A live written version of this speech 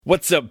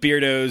What's up,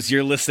 Beardos?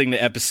 You're listening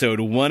to episode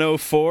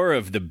 104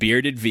 of The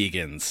Bearded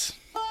Vegans.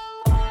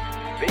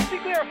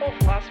 Basically, our whole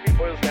philosophy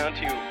boils down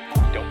to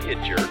don't be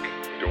a jerk.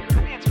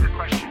 Let me answer your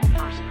question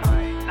first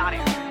by not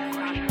answering your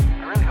question.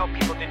 I really hope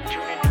people didn't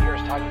tune into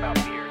yours talking about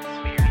beards.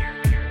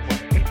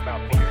 Beards.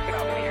 About beards.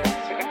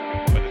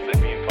 What does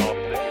that mean, Paul?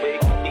 The big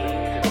D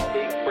to the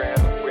big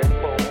brown red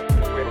pole.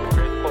 Red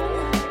pole.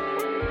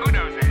 Who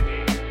knows,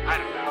 Andy? I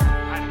don't know.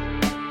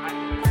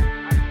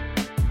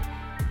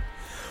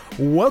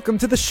 Welcome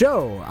to the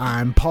show.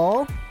 I'm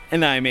Paul.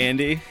 And I'm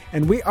Andy.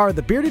 And we are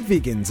The Bearded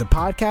Vegans, a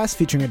podcast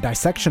featuring a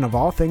dissection of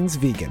all things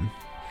vegan.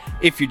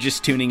 If you're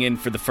just tuning in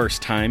for the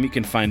first time, you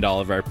can find all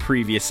of our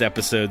previous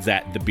episodes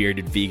at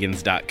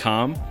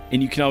thebeardedvegans.com.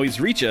 And you can always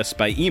reach us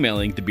by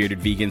emailing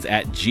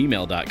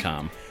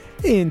thebeardedvegans@gmail.com.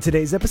 In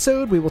today's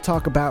episode, we will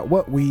talk about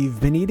what we've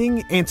been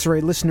eating, answer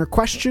a listener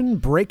question,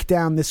 break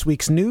down this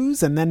week's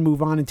news, and then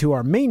move on into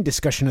our main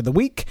discussion of the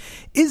week.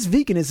 Is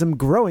veganism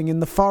growing in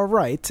the far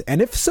right?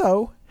 And if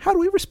so, how do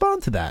we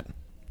respond to that?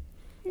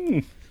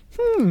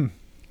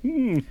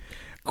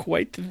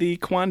 Quite the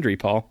quandary,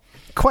 Paul.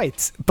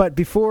 Quite. But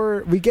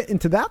before we get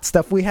into that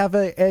stuff, we have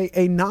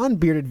a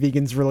non-Bearded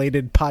Vegans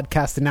related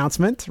podcast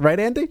announcement. Right,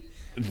 Andy?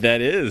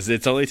 That is.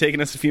 It's only taken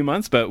us a few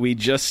months, but we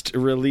just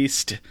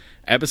released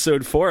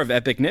episode 4 of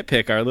Epic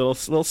Nitpick, our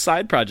little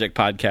side project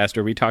podcast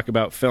where we talk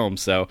about film.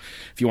 So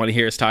if you want to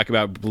hear us talk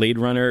about Blade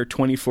Runner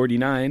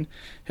 2049,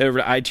 head over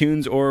to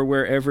iTunes or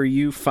wherever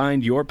you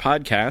find your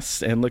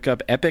podcasts and look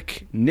up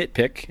Epic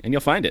Nitpick and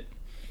you'll find it.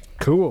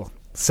 Cool.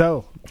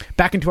 So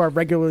back into our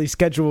regularly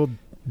scheduled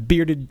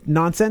bearded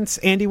nonsense.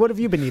 Andy, what have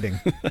you been eating?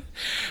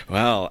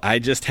 Well, I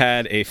just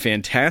had a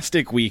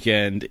fantastic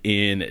weekend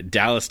in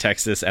Dallas,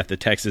 Texas at the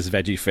Texas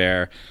Veggie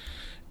Fair.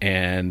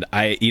 And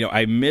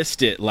I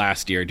missed it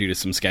last year due to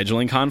some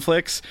scheduling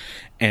conflicts.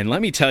 And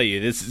let me tell you,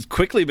 this is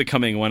quickly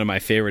becoming one of my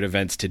favorite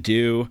events to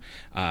do.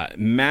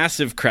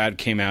 Massive crowd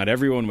came out.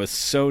 Everyone was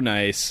so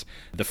nice.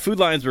 The food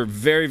lines were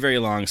very, very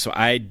long, so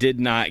I did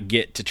not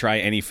get to try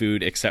any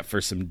food except for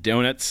some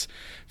donuts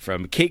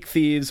from Cake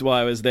Thieves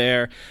while I was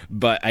there.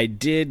 But I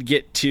did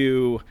get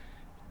to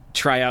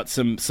try out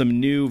some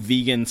new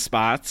vegan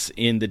spots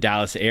in the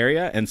Dallas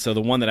area. And so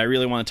the one that I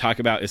really want to talk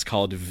about is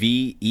called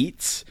V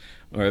Eats,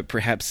 or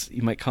perhaps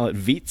you might call it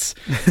Veets.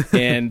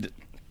 And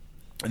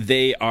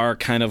they are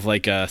kind of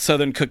like a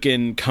Southern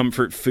cooking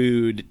comfort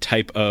food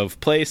type of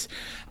place.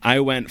 I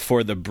went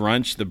for the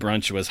brunch. The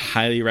brunch was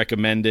highly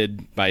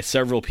recommended by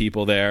several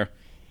people there.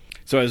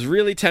 So I was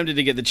really tempted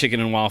to get the chicken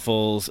and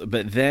waffles,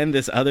 but then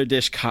this other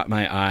dish caught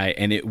my eye,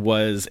 and it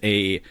was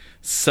a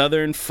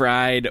Southern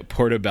fried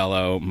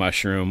portobello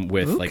mushroom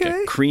with like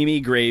a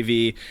creamy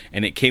gravy,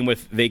 and it came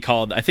with,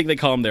 I think they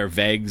call them their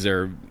vegs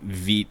or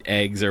veet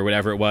eggs or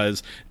whatever it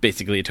was,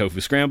 basically a tofu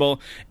scramble,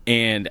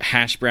 and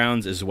hash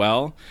browns as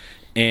well.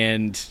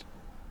 And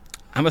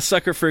I'm a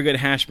sucker for a good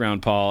hash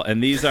brown, Paul,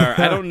 and these are,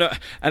 I don't know,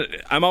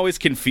 I'm always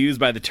confused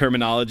by the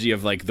terminology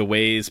of like the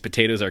ways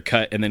potatoes are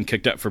cut and then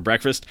cooked up for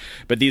breakfast,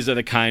 but these are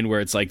the kind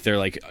where it's like they're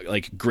like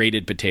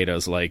grated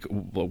potatoes, like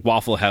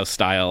Waffle House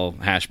style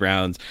hash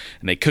browns,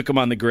 and they cook them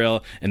on the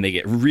grill and they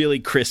get really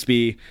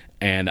crispy,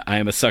 and I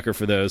am a sucker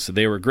for those, so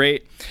they were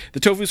great.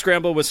 The tofu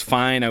scramble was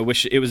fine. I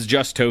wish it was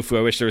just tofu.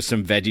 I wish there was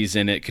some veggies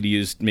in it. Could have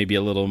used maybe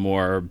a little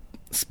more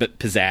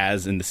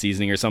pizzazz in the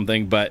seasoning or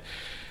something, but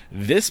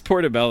this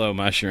portobello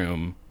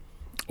mushroom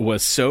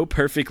was so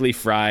perfectly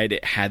fried.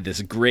 It had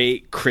this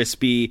great,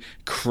 crispy,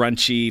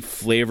 crunchy,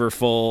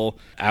 flavorful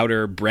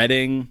outer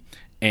breading,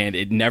 and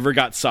it never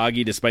got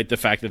soggy despite the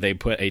fact that they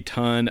put a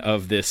ton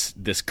of this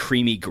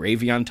creamy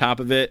gravy on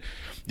top of it.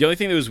 The only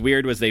thing that was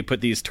weird was they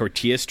put these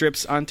tortilla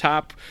strips on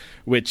top,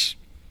 which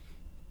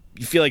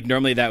you feel like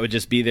normally that would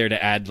just be there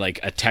to add like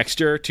a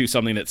texture to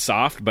something that's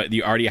soft, but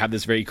you already have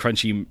this very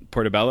crunchy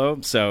portobello.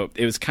 So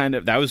it was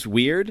that was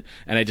weird,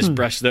 and I just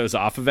brushed those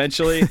off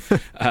eventually.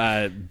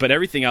 But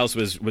everything else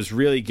was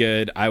really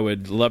good. I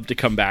would love to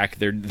come back.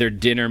 Their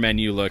dinner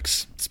menu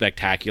looks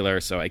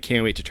spectacular, so I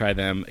can't wait to try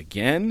them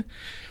again.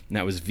 And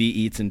that was V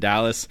Eats in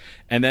Dallas.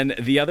 And then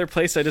the other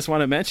place I just want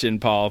to mention,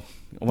 Paul,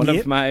 one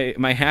of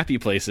my happy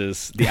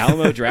places, the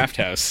Alamo Draft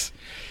House.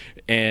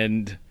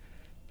 And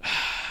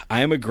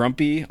I am a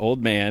grumpy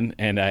old man,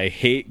 and I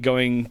hate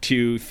going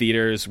to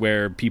theaters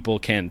where people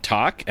can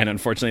talk, and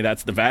unfortunately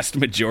that's the vast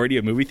majority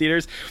of movie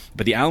theaters.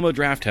 But the Alamo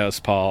Draft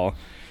House, Paul,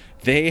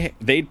 they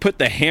put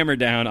the hammer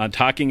down on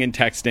talking and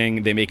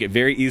texting. They make it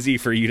very easy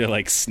for you to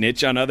like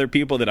snitch on other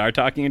people that are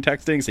talking and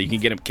texting, so you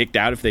can get them kicked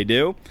out if they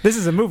do. This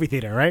is a movie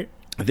theater, right?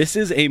 This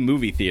is a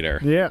movie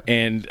theater. Yeah.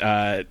 And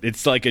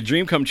it's like a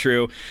dream come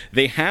true.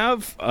 They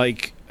have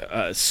like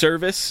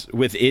service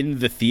within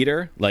the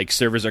theater, like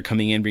servers are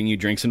coming in, bringing you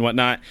drinks and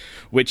whatnot,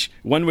 which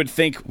one would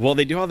think, well,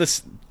 they do all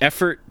this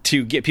effort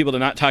to get people to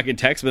not talk and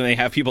text, but then they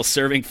have people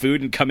serving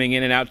food and coming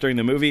in and out during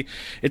the movie.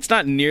 It's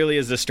not nearly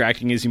as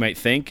distracting as you might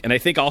think. And I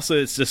think also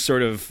it's just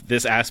sort of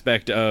this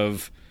aspect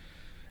of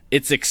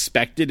it's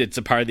expected, it's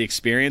a part of the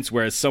experience,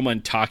 whereas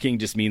someone talking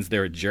just means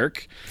they're a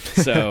jerk.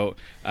 So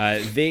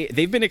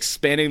they've been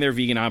expanding their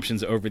vegan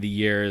options over the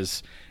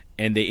years,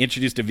 and they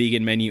introduced a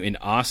vegan menu in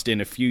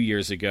Austin a few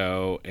years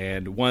ago,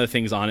 and one of the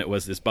things on it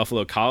was this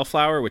buffalo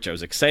cauliflower, which I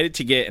was excited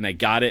to get, and I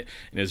got it,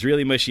 and it was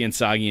really mushy and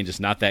soggy and just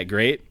not that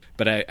great.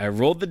 But I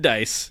rolled the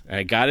dice, and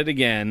I got it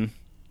again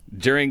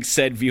during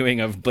said viewing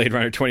of Blade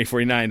Runner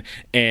 2049,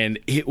 and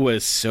it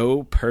was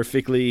so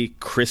perfectly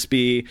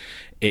crispy.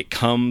 It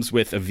comes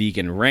with a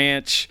vegan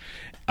ranch.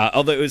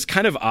 Although it was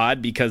kind of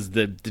odd because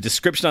the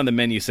description on the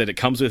menu said it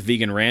comes with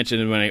vegan ranch, and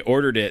then when I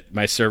ordered it,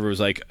 my server was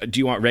like, do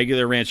you want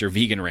regular ranch or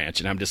vegan ranch?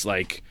 And I'm just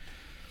like,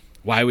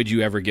 why would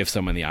you ever give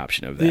someone the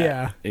option of that?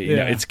 Yeah. You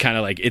know, it's kind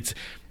of like,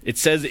 it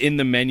says in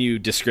the menu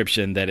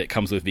description that it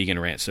comes with vegan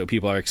ranch, so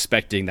people are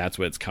expecting that's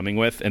what it's coming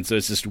with, and so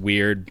it's just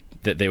weird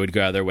that they would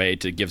go out of their way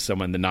to give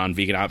someone the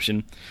non-vegan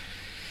option.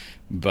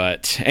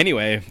 But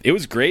anyway, it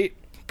was great.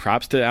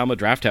 Props to Alma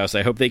Drafthouse.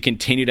 I hope they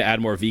continue to add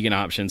more vegan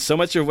options. So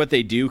much of what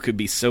they do could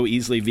be so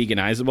easily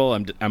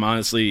veganizable. I'm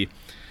honestly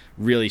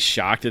really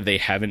shocked that they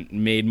haven't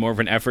made more of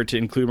an effort to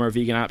include more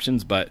vegan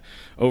options. But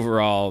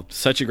overall,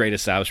 such a great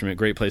establishment,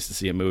 great place to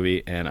see a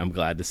movie, and I'm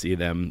glad to see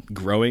them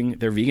growing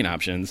their vegan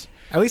options.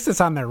 At least it's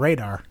on their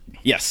radar.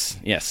 Yes,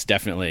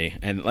 definitely.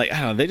 And like,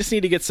 I don't know, they just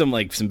need to get some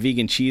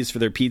vegan cheese for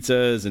their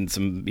pizzas and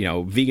some,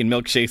 vegan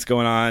milkshakes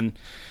going on.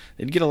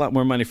 They'd get a lot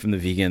more money from the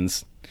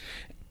vegans.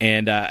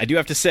 And I do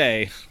have to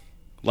say,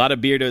 a lot of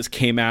beardos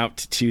came out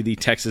to the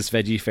Texas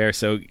Veggie Fair,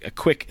 so a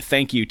quick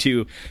thank you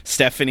to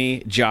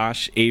Stephanie,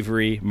 Josh,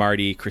 Avery,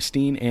 Marty,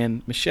 Christine,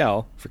 and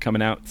Michelle for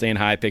coming out, saying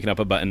hi, picking up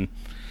a button.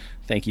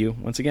 Thank you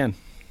once again.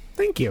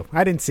 Thank you.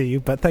 I didn't see you,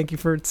 but thank you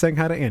for saying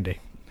hi to Andy.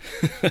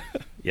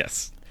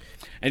 Yes.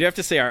 I do have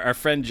to say, our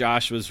friend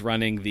Josh was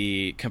running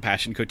the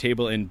Compassion Co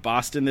table in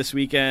Boston this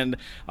weekend.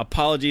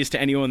 Apologies to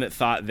anyone that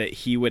thought that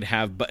he would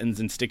have buttons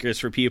and stickers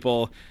for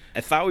people. I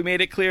thought we made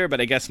it clear,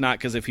 but I guess not,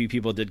 because a few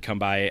people did come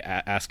by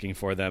asking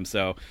for them.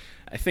 So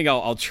I think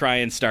I'll try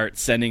and start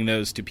sending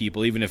those to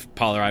people, even if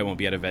Paul or I won't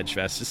be at a Veg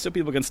Fest, just so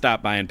people can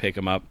stop by and pick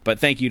them up. But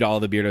thank you to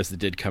all the beardos that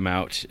did come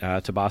out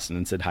to Boston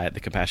and said hi at the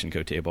Compassion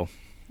Co table.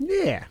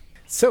 Yeah.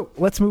 So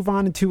let's move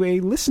on into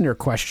a listener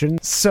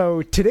question.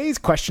 So today's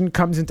question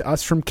comes into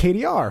us from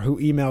KDR, who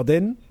emailed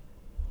in,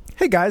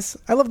 "Hey guys,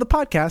 I love the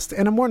podcast,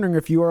 and I'm wondering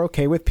if you are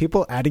okay with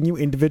people adding you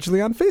individually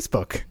on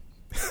Facebook."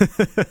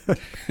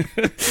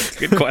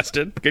 Good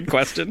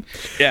question.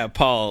 Yeah,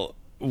 Paul,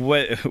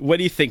 what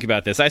do you think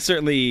about this? I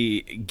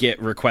certainly get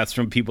requests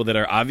from people that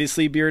are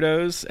obviously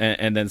beardos,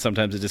 and then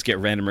sometimes I just get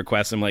random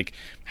requests. I'm like,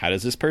 how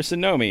does this person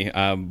know me?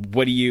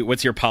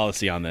 What's your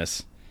policy on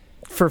this?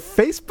 For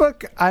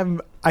Facebook,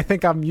 I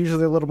think I'm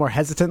usually a little more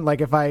hesitant. Like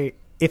if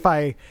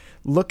I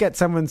look at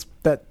someone's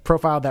that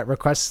profile that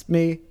requests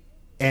me,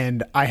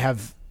 and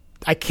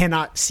I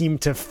cannot seem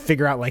to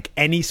figure out like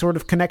any sort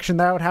of connection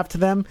that I would have to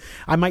them,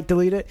 I might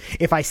delete it.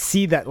 If I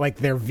see that like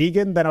they're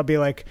vegan, then I'll be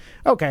like,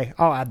 okay,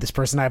 I'll add this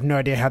person. I have no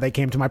idea how they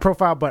came to my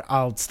profile, but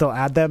I'll still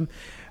add them.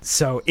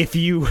 So if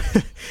you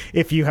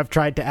have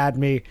tried to add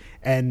me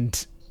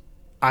and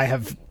I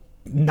have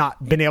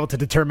not been able to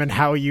determine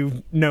how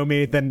you know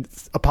me, then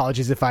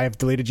apologies if I have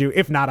deleted you.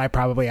 If not, I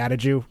probably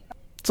added you.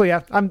 So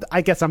yeah,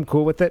 I guess I'm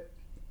cool with it.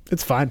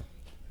 It's fine.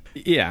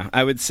 Yeah,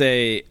 I would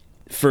say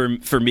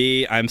for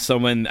me, I'm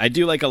someone, I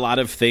do like a lot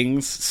of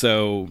things.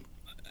 So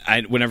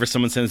whenever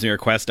someone sends me a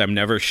request, I'm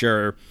never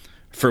sure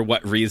for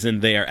what reason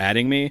they are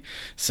adding me.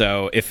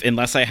 So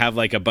unless I have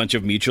like a bunch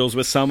of mutuals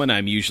with someone,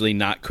 I'm usually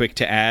not quick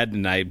to add,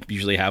 and I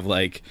usually have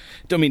like,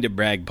 don't mean to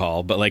brag,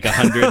 Paul, but like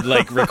 100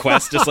 like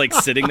requests just like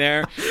sitting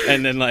there,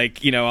 and then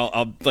like,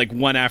 I'll like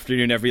one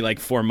afternoon every like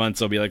 4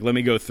 months I'll be like, let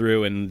me go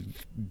through and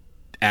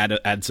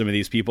add some of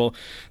these people.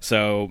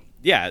 So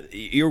yeah,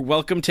 you're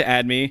welcome to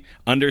add me.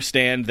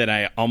 Understand that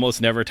I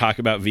almost never talk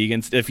about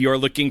vegans. If you're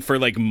looking for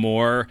like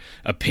more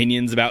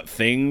opinions about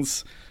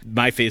things,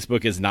 my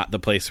Facebook is not the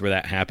place where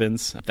that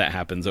happens. That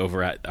happens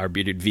over at our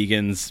Bearded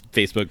Vegans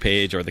Facebook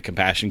page or the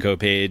Compassion Co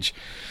we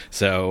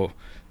So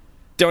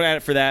don't add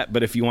it for that.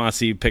 But if you want to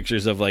see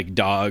pictures of like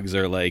dogs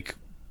or like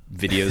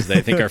videos that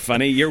I think are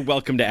funny, you're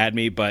welcome to add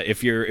me. But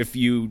if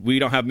we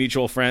don't have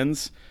mutual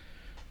friends,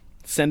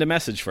 send a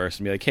message first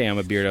and be like, hey, I'm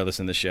a beardo,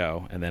 listen to the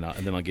show, and then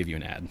I'll give you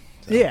an ad.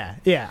 So.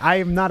 Yeah. I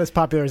am not as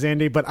popular as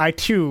Andy, but I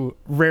too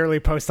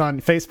rarely post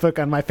on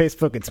Facebook. On my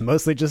Facebook, it's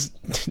mostly just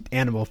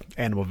animal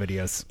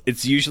videos.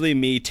 It's usually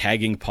me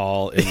tagging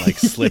Paul in like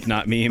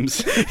Slipknot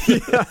memes.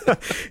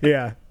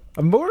 Yeah.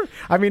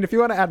 If you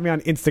want to add me on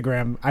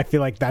Instagram, I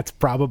feel like that's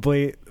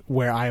probably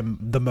where I am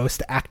the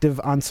most active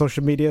on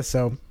social media.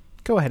 So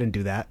go ahead and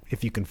do that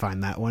if you can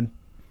find that one.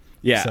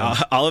 Yeah,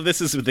 so. All of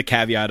this is with the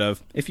caveat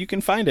of if you can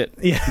find it.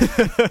 Yeah.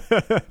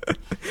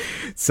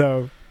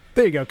 So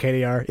there you go,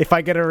 KDR. If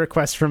I get a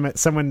request from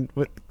someone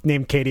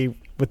named Katie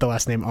with the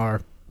last name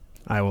R,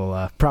 I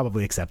will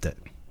probably accept it.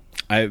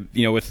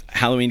 With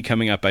Halloween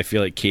coming up, I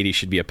feel like Katie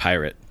should be a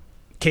pirate.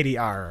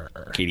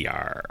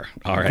 KDR.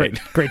 All right.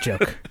 Great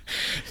joke.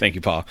 Thank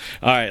you, Paul.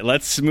 All right,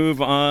 let's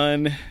move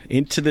on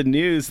into the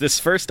news. This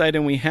first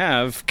item we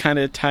have kind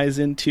of ties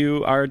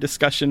into our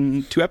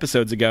discussion 2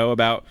 episodes ago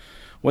about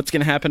what's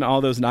going to happen to all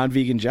those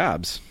non-vegan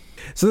jobs.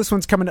 So this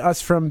one's coming to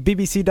us from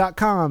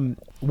BBC.com.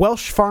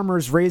 Welsh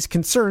farmers raise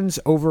concerns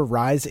over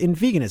rise in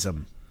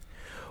veganism.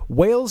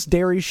 Wales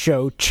Dairy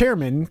Show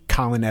chairman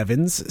Colin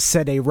Evans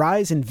said a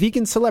rise in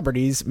vegan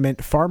celebrities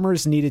meant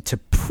farmers needed to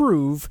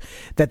prove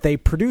that they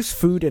produce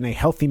food in a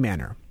healthy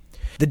manner.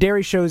 The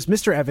Dairy Show's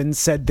Mr. Evans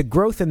said the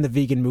growth in the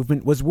vegan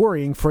movement was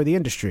worrying for the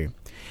industry.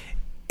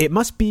 It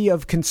must be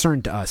of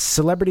concern to us.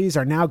 Celebrities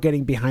are now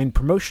getting behind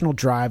promotional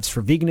drives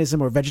for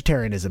veganism or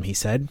vegetarianism, he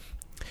said.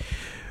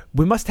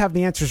 We must have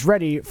the answers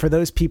ready for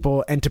those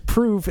people and to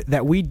prove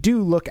that we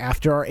do look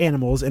after our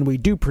animals and we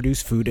do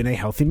produce food in a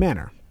healthy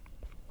manner.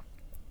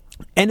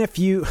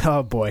 NFU,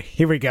 oh boy,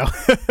 here we go.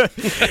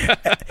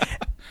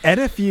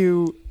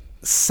 NFU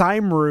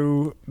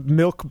Cymru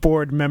Milk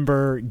Board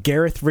member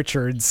Gareth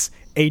Richards,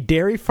 a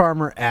dairy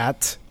farmer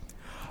at...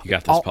 You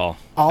got this, Paul.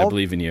 I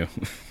believe in you.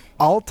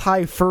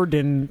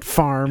 Altyferdon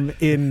Farm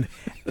in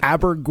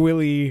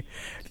Abergwili,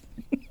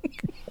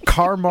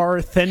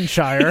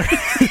 Carmarthenshire,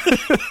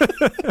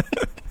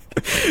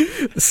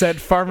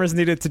 said farmers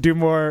needed to do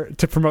more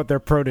to promote their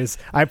produce.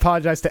 I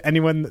apologize to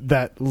anyone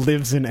that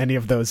lives in any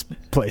of those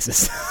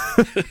places.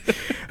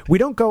 We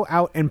don't go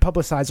out and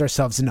publicize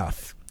ourselves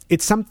enough.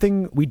 It's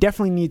something we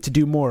definitely need to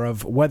do more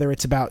of, whether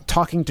it's about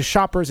talking to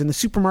shoppers in the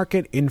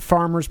supermarket, in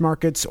farmers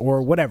markets,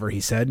 or whatever, he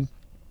said.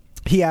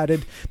 He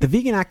added, the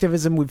vegan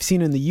activism we've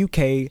seen in the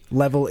UK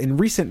level in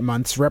recent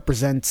months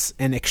represents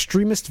an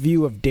extremist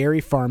view of dairy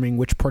farming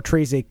which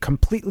portrays a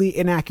completely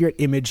inaccurate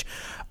image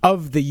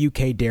of the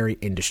UK dairy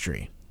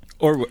industry.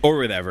 Or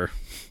whatever.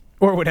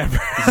 Or whatever.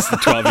 Just a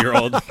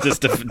 12-year-old,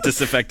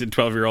 disaffected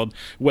 12-year-old,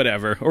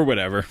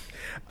 whatever.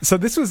 So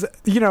this was,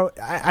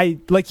 I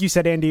like you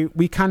said, Andy,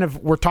 we kind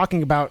of were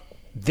talking about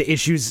the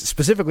issues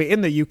specifically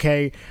in the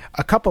UK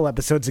a couple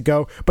episodes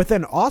ago, but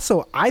then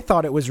also I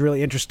thought it was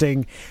really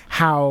interesting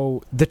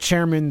how the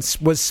chairman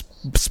was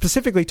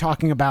specifically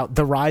talking about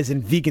the rise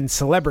in vegan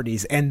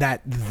celebrities, and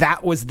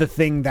that was the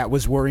thing that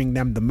was worrying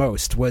them the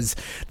most, was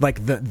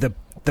like the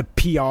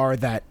PR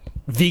that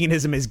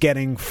veganism is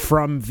getting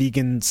from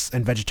vegans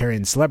and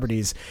vegetarian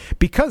celebrities.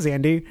 Because,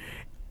 Andy,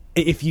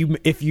 if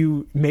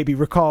you maybe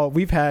recall,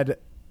 we've had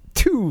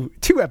two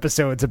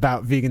episodes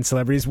about vegan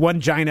celebrities, one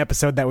giant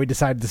episode that we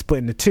decided to split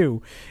into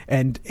two.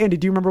 And Andy,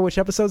 do you remember which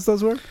episodes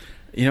those were?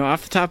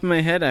 Off the top of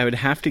my head, I would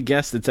have to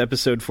guess it's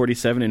episode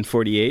 47 and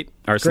 48.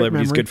 Are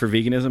Celebrities Good for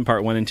Veganism,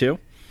 part 1 and 2?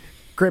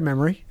 Great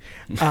memory.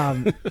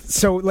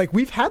 So like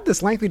we've had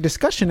this lengthy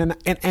discussion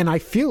and I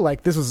feel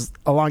like this was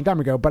a long time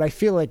ago, but I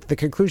feel like the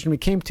conclusion we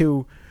came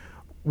to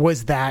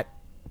was that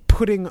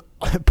putting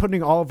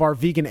all of our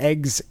vegan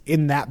eggs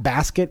in that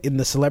basket, in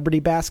the celebrity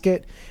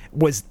basket,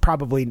 was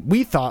probably,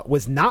 we thought,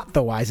 was not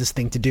the wisest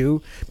thing to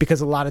do,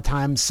 because a lot of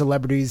times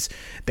celebrities,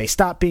 they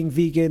stop being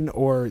vegan,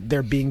 or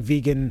they're being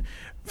vegan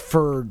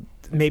for,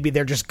 maybe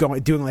they're just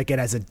doing like it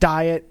as a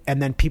diet,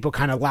 and then people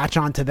kind of latch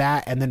onto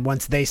that, and then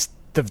once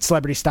the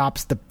celebrity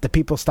stops, the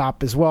people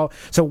stop as well.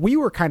 So we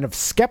were kind of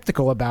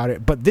skeptical about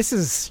it, but this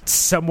is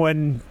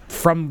someone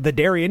from the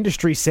dairy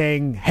industry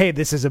saying, hey,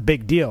 this is a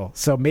big deal.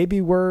 So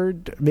maybe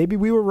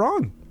we were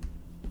wrong.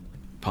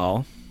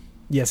 Paul?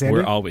 Yes, Andy?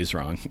 We're always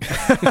wrong.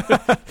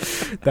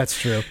 That's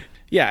true.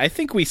 Yeah, I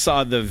think we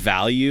saw the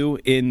value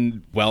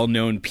in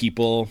well-known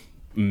people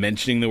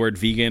mentioning the word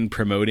vegan,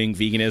 promoting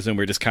veganism.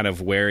 We're just kind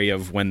of wary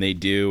of when they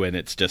do, and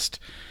it's just...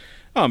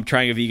 oh, I'm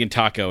trying a vegan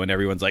taco, and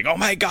everyone's like, oh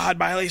my God,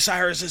 Miley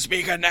Cyrus is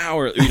vegan now,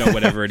 or,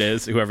 whatever it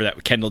is, whoever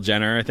that, Kendall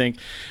Jenner, I think.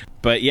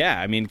 But yeah,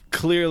 I mean,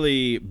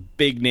 clearly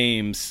big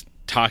names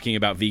talking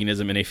about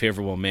veganism in a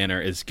favorable manner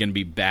is going to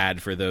be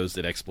bad for those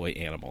that exploit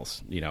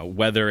animals.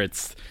 Whether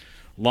it's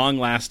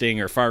long-lasting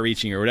or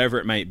far-reaching or whatever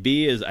it might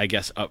be is, I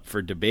guess, up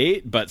for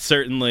debate. But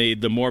certainly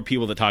the more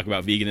people that talk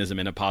about veganism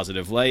in a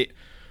positive light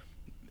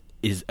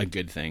is a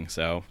good thing.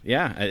 So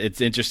yeah,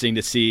 it's interesting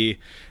to see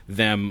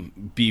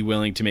them be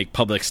willing to make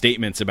public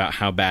statements about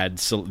how bad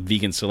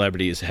vegan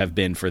celebrities have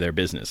been for their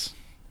business.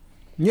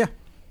 Yeah.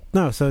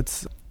 No, so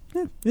it's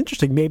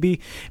interesting. Maybe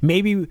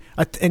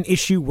an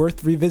issue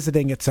worth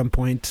revisiting at some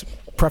point,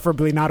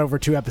 preferably not over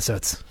 2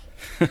 episodes.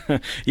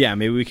 Yeah,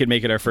 maybe we could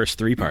make it our first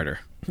 3-parter.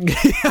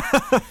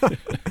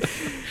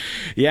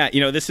 Yeah,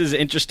 this is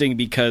interesting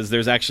because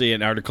there's actually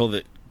an article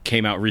that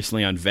came out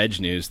recently on Veg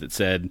News that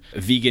said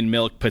vegan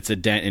milk puts a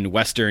dent in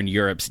Western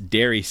Europe's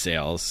dairy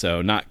sales.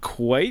 So not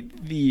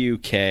quite the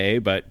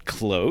UK, but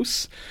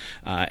close.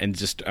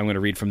 And I'm going to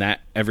read from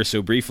that ever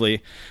so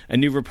briefly. A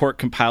new report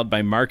compiled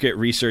by market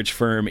research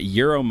firm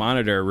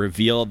Euromonitor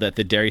revealed that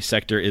the dairy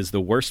sector is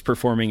the worst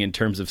performing in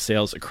terms of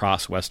sales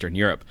across Western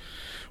Europe.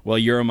 While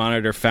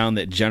Euromonitor found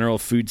that general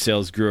food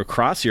sales grew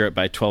across Europe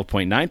by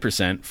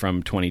 12.9%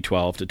 from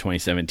 2012 to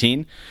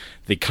 2017,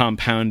 the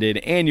compounded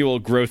annual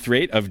growth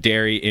rate of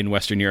dairy in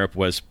Western Europe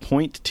was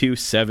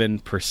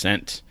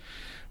 0.27%,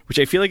 which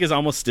I feel like is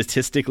almost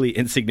statistically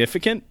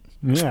insignificant.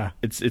 Yeah.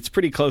 It's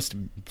pretty close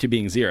to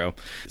being zero.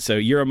 So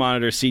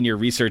Euromonitor senior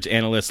research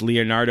analyst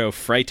Leonardo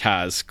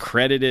Freitas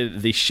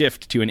credited the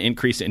shift to an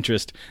increased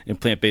interest in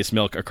plant-based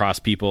milk across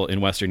people in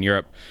Western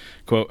Europe.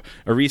 Quote,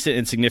 a recent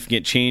and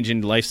significant change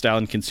in lifestyle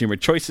and consumer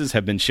choices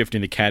have been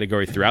shifting the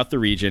category throughout the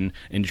region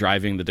and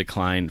driving the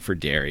decline for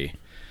dairy.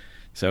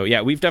 So,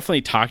 yeah, we've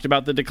definitely talked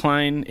about the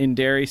decline in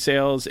dairy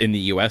sales, in the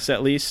U.S.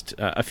 at least,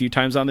 a few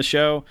times on the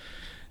show.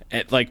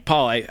 And, like,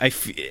 Paul,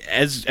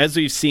 as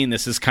we've seen,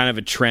 this is kind of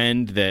a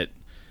trend that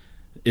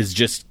is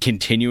just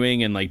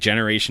continuing, and like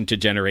generation to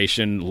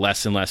generation,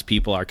 less and less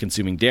people are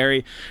consuming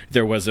dairy.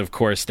 There was, of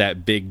course,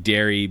 that big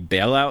dairy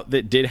bailout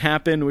that did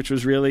happen, which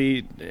was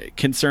really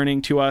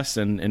concerning to us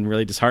and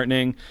really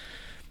disheartening.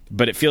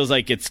 But it feels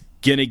like it's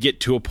going to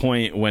get to a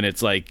point when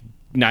it's like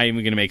not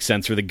even going to make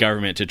sense for the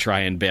government to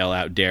try and bail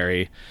out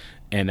dairy.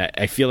 And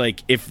I feel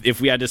like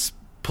if we had to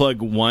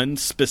plug one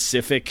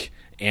specific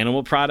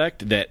animal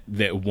product that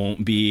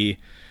won't be,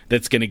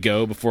 that's going to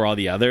go before all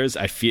the others,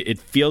 it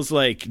feels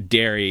like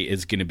dairy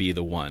is going to be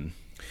the one.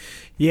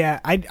 Yeah,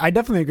 I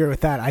definitely agree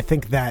with that. I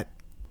think that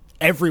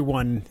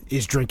everyone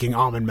is drinking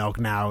almond milk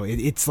now.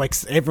 It's like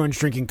everyone's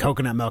drinking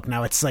coconut milk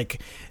now. It's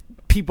like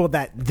people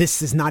that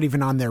this is not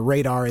even on their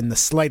radar in the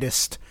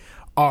slightest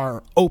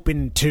are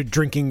open to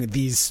drinking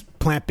these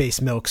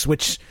plant-based milks,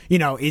 which, you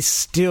know, is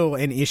still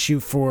an issue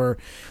for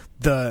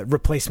the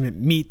replacement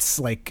meats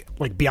like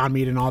Beyond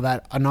Meat and all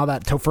that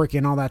Tofurky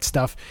and all that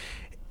stuff.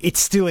 It's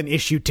still an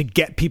issue to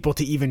get people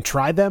to even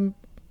try them.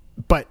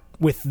 But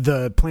with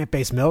the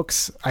plant-based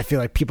milks, I feel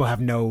like people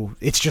have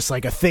it's just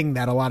like a thing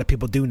that a lot of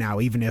people do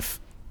now, even if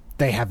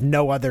they have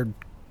no other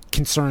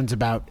concerns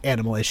about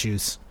animal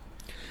issues.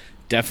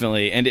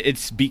 Definitely. And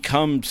it's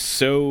become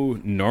so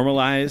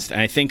normalized. And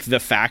I think the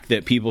fact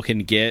that people can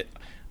get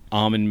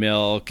almond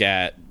milk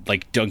at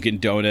like Dunkin'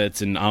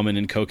 Donuts and almond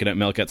and coconut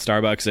milk at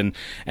Starbucks, and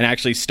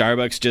actually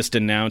Starbucks just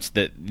announced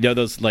that, you know,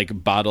 those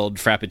like bottled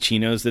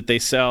frappuccinos that they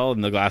sell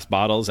in the glass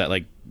bottles at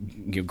like,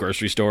 you know,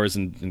 grocery stores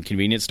and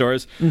convenience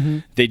stores,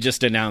 they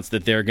just announced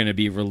that they're going to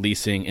be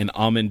releasing an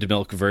almond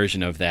milk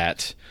version of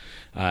that.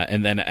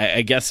 And then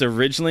I guess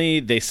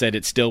originally they said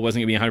it still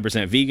wasn't going to be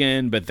 100%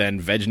 vegan, but then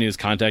Veg News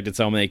contacted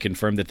someone, they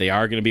confirmed that they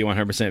are going to be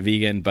 100%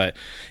 vegan. But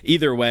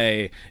either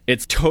way,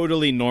 it's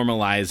totally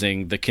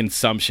normalizing the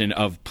consumption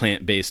of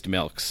plant-based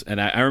milks. And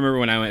I remember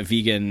when I went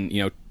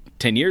vegan,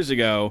 10 years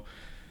ago,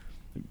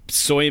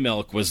 soy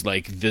milk was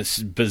like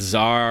this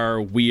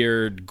bizarre,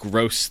 weird,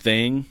 gross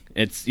thing.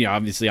 It's,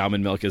 obviously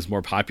almond milk is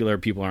more popular.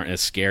 People aren't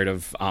as scared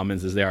of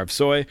almonds as they are of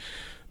soy.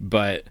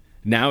 But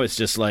now it's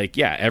just like,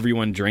 yeah,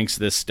 everyone drinks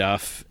this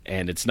stuff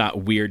and it's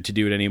not weird to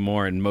do it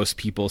anymore. And most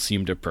people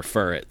seem to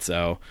prefer it.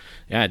 So,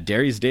 yeah,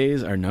 dairy's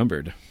days are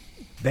numbered.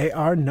 They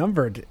are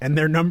numbered, and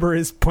their number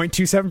is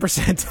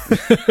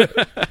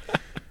 0.27%.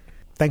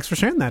 Thanks for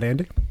sharing that,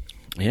 Andy.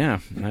 Yeah,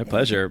 my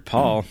pleasure.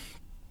 Paul,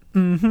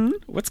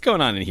 what's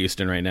going on in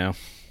Houston right now?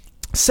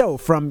 So,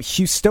 from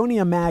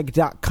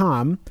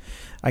HoustoniaMag.com,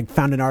 I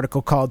found an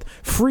article called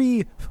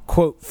Free,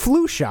 quote,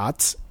 Flu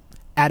Shots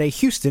at a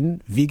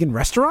Houston Vegan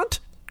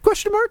Restaurant? ?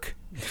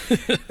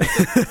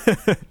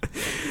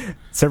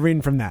 So,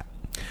 reading from that.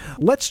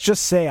 Let's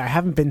just say I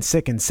haven't been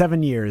sick in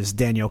 7 years,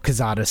 Daniel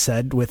Quezada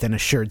said with an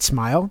assured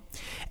smile.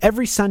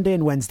 Every Sunday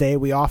and Wednesday,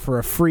 we offer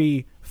a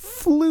free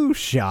flu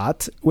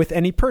shot with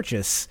any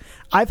purchase.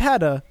 I've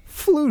had a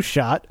flu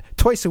shot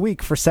twice a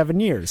week for 7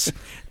 years.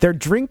 They're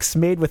drinks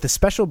made with a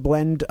special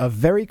blend of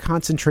very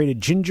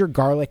concentrated ginger,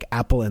 garlic,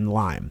 apple, and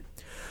lime.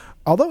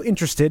 Although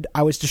interested,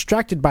 I was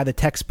distracted by the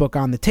textbook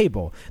on the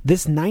table.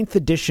 This 9th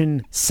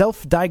edition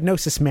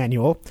self-diagnosis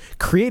manual,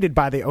 created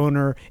by the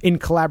owner in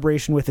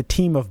collaboration with a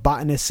team of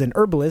botanists and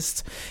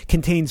herbalists,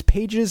 contains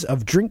pages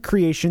of drink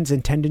creations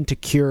intended to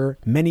cure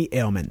many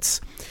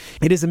ailments.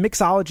 It is a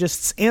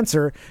mixologist's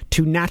answer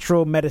to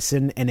natural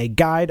medicine and a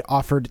guide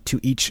offered to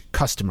each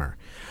customer.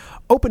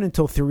 Open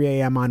until 3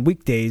 a.m. on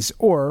weekdays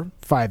or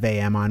 5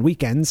 a.m. on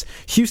weekends,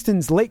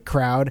 Houston's late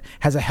crowd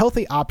has a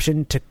healthy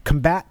option to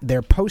combat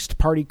their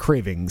post-party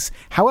cravings.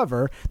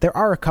 However, there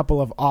are a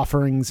couple of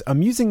offerings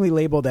amusingly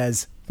labeled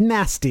as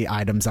nasty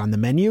items on the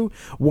menu,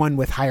 one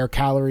with higher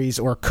calories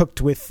or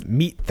cooked with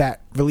meat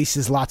that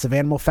releases lots of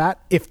animal fat,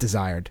 if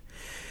desired.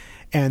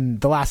 And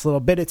the last little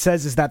bit it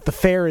says is that the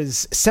fare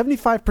is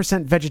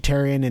 75%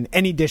 vegetarian and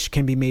any dish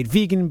can be made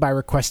vegan by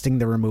requesting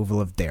the removal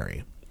of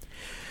dairy.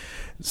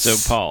 So,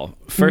 Paul,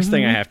 first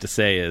thing I have to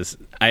say is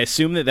I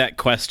assume that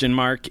question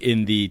mark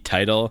in the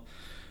title,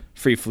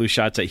 Free Flu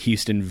Shots at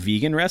Houston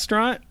Vegan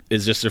Restaurant,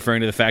 is just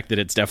referring to the fact that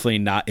it's definitely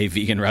not a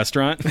vegan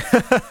restaurant.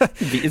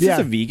 Is this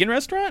a vegan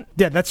restaurant?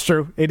 Yeah, that's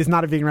true. It is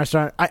not a vegan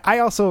restaurant. I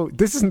also,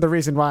 this isn't the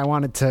reason why I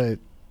wanted to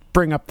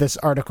bring up this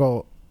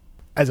article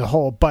as a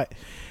whole, but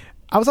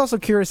I was also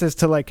curious as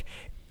to, like,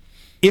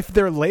 if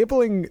they're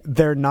labeling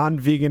their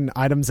non-vegan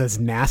items as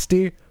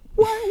nasty,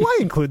 why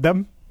include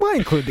them? Why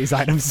include these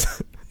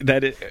items?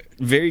 That is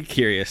very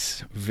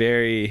curious.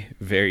 Very,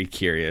 very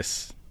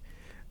curious.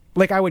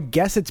 Like, I would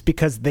guess it's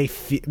because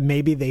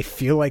maybe they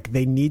feel like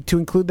they need to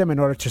include them in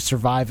order to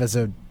survive as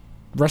a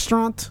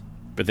restaurant.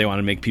 But they want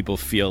to make people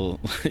feel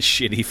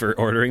shitty for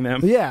ordering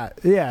them? Yeah.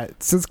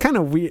 So it's kind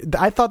of weird.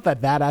 I thought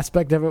that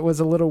aspect of it was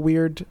a little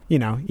weird.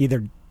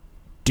 Either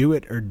do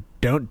it or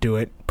don't do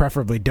it.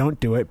 Preferably don't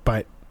do it.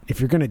 But if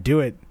you're going to do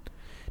it,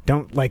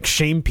 don't like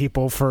shame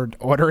people for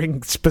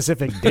ordering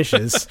specific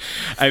dishes.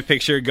 I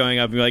picture going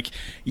up and be like,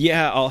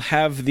 yeah, I'll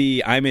have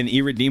the I'm an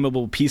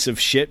irredeemable piece of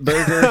shit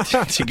burger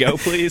to go,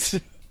 please.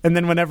 And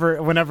then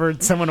whenever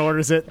someone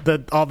orders it,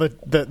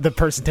 the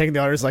person taking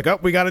the order is like, oh,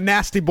 we got a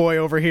nasty boy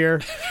over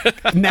here.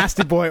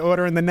 Nasty boy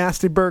ordering the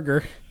nasty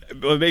burger.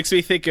 It makes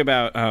me think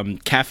about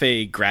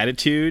Cafe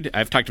Gratitude.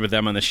 I've talked about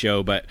them on the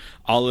show, but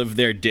all of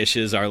their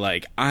dishes are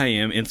like, I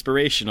am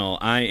inspirational,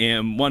 I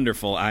am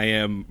wonderful, I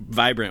am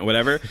vibrant,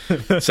 whatever.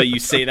 So you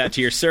say that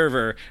to your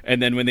server,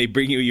 and then when they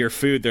bring you your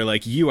food, they're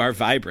like, you are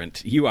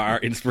vibrant, you are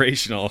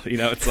inspirational. You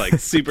know, it's like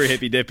super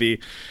hippy dippy.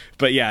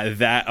 But yeah,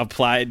 that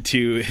applied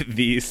to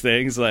these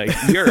things, like,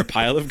 you're a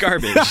pile of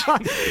garbage.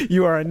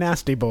 You are a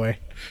nasty boy.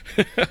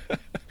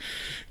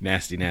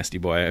 Nasty, nasty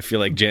boy. I feel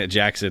like Janet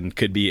Jackson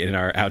could be in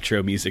our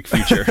outro music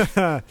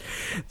future.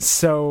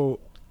 So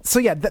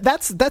yeah,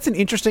 that's an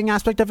interesting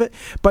aspect of it.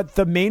 But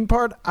the main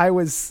part, I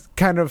was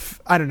kind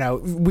of, I don't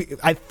know.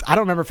 I don't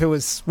remember if it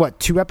was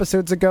 2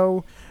 episodes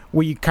ago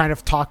we kind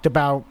of talked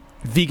about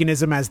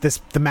veganism as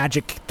the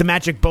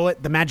magic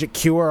bullet, the magic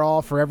cure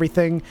all for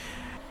everything.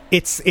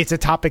 It's a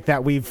topic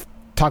that we've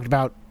talked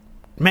about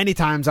many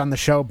times on the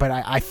show, but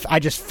I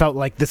just felt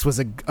like this was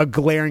a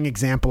glaring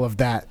example of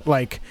that.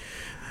 Like,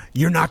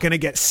 you're not going to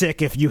get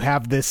sick if you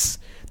have this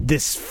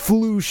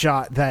flu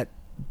shot that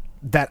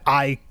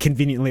I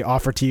conveniently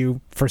offer to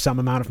you for some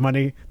amount of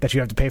money that you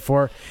have to pay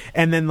for.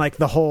 And then like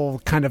the whole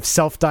kind of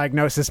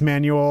self-diagnosis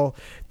manual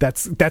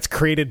that's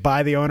created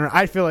by the owner.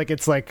 I feel like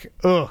it's like,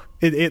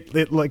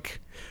 it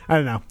like, I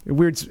don't know. It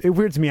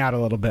weirds me out a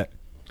little bit.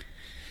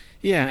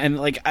 Yeah. And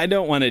like, I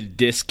don't want to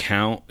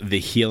discount the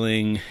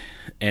healing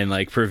and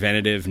like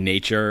preventative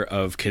nature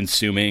of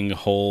consuming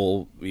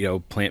whole,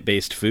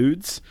 plant-based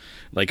foods.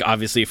 Like,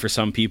 obviously for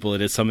some people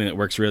it is something that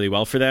works really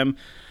well for them.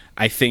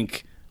 I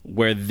think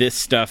where this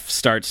stuff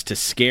starts to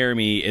scare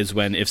me is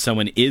when, if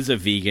someone is a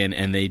vegan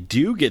and they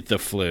do get the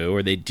flu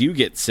or they do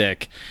get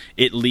sick,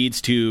 it leads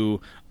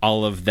to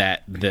all of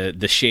that,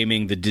 the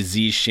shaming, the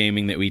disease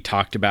shaming that we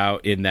talked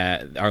about in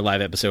our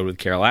live episode with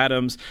Carol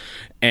Adams.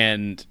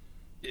 And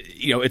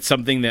it's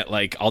something that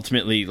like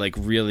ultimately like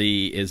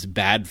really is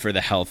bad for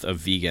the health of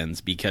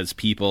vegans, because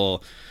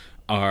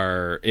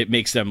it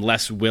makes them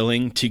less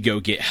willing to go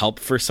get help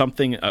for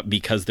something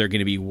because they're going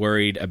to be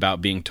worried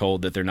about being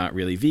told that they're not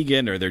really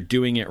vegan, or they're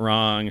doing it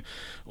wrong,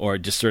 or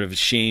just sort of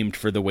shamed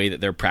for the way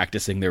that they're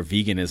practicing their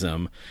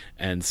veganism.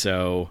 And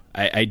so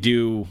I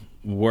do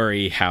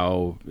worry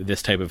how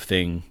this type of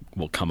thing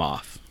will come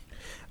off.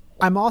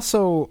 I'm not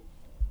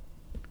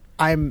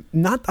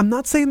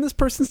saying this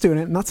person's doing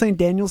it. I'm not saying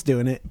Daniel's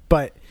doing it,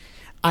 but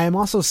I am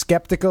also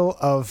skeptical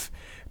of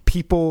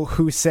people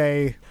who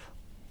say,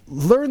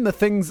 learn the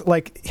things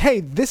like, hey,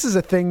 this is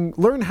a thing,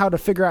 learn how to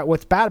figure out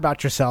what's bad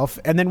about yourself.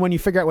 And then when you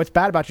figure out what's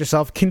bad about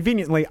yourself,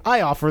 conveniently,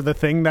 I offer the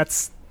thing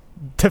that's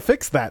to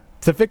fix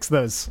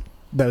those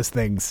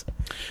things.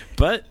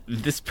 But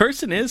this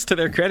person is, to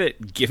their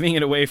credit, giving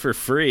it away for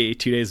free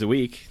 2 days a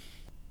week.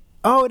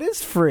 Oh, it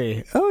is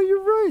free. Oh,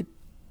 you're right.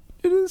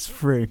 It is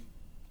free.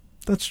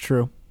 That's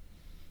true.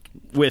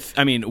 With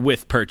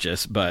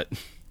purchase, but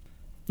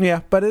yeah,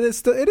 but it is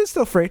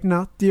still free.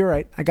 No, you're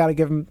right. I gotta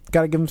give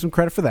him some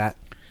credit for that.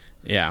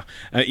 Yeah.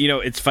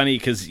 It's funny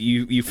because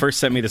you first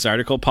sent me this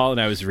article, Paul, and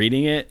I was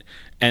reading it,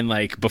 and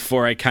like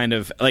before I kind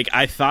of like,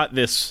 I thought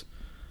this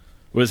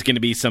was going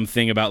to be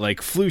something about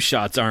like flu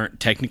shots aren't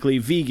technically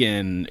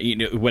vegan,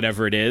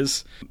 whatever it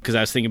is. Because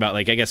I was thinking about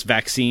like, I guess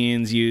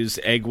vaccines use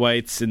egg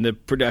whites in the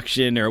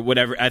production or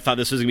whatever. I thought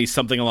this was going to be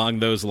something along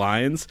those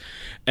lines.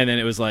 And then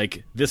it was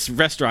like, this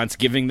restaurant's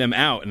giving them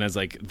out. And I was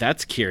like,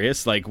 that's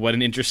curious. Like, what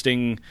an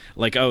interesting,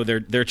 like, oh,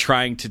 they're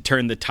trying to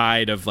turn the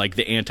tide of like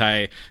the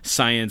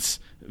anti-science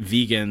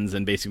vegans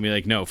and basically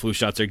like, no, flu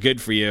shots are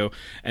good for you.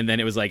 And then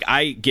it was like,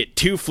 I get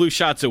 2 flu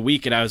shots a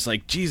week, and I was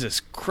like,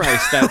 Jesus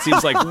Christ, that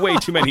seems like way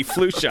too many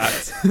flu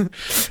shots.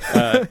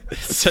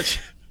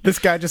 This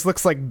guy just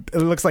looks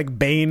like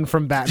Bane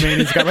from Batman.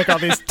 He's got like all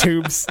these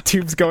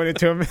tubes going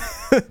into him.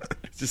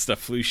 It's just a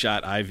flu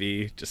shot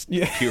IV, just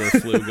pure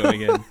flu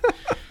going in.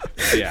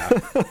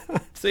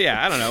 So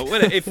yeah, I don't know.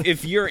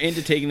 If you're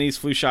into taking these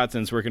flu shots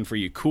and it's working for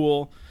you,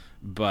 cool.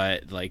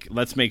 But like,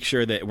 let's make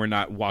sure that we're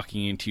not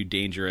walking into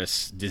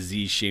dangerous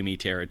disease-shamey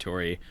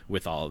territory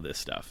with all of this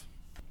stuff.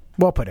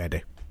 Well put,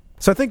 Andy.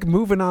 So I think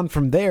moving on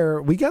from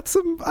there, we got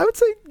some, I would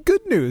say,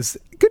 good news.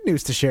 Good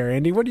news to share,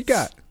 Andy. What do you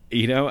got?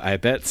 I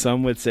bet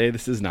some would say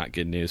this is not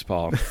good news,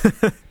 Paul.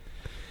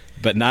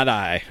 But not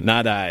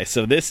I.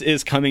 So this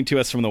is coming to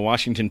us from the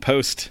Washington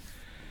Post.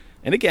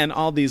 And again,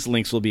 all these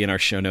links will be in our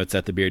show notes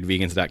at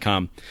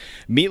thebeardvegans.com.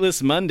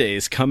 Meatless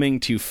Mondays coming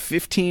to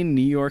 15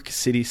 New York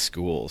City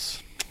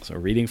schools. So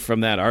reading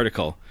from that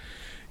article,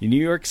 New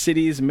York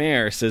City's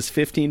mayor says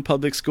 15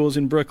 public schools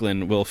in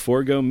Brooklyn will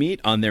forego meat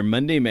on their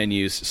Monday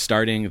menus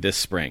starting this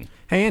spring.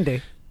 Hey,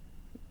 Andy.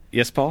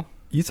 Yes, Paul?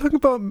 You talking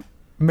about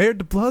Mayor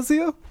de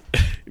Blasio?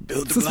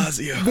 Bill de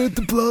Blasio. Bill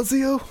de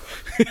Blasio.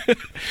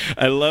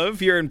 I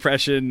love your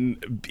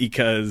impression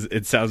because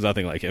it sounds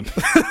nothing like him.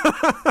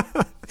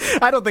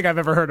 I don't think I've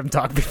ever heard him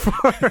talk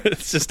before.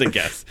 It's just a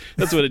guess.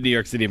 That's what a New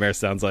York City mayor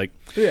sounds like.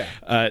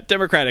 Yeah.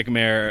 Democratic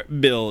Mayor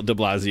Bill de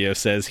Blasio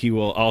says he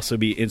will also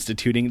be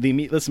instituting the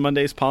Meatless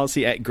Mondays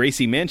policy at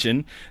Gracie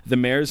Mansion, the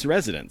mayor's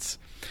residence.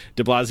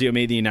 De Blasio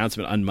made the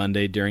announcement on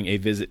Monday during a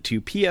visit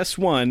to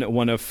PS1,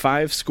 one of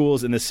 5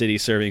 schools in the city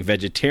serving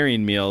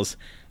vegetarian meals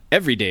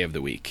every day of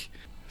the week.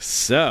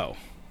 So,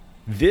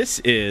 this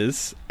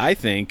is, I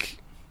think,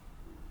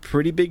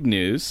 pretty big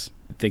news.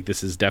 I think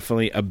this is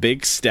definitely a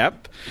big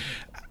step.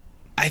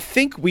 I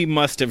think we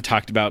must have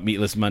talked about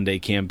Meatless Monday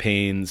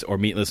campaigns or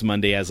Meatless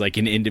Monday as like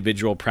an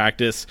individual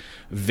practice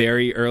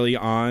very early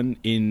on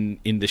in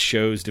the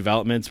show's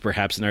developments,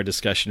 perhaps in our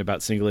discussion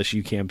about single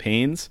issue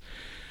campaigns.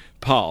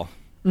 Paul,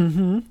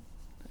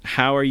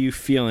 how are you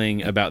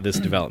feeling about this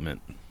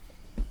development?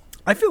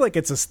 I feel like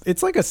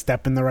it's like a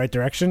step in the right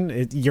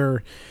direction.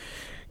 You're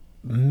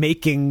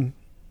making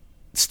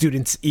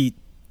students eat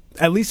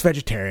at least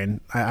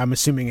vegetarian. I'm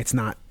assuming it's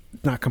not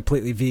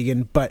completely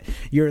vegan, but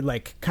you're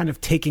like kind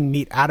of taking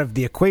meat out of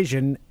the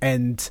equation.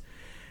 And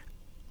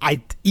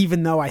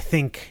even though I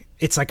think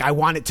it's like I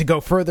want it to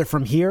go further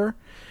from here,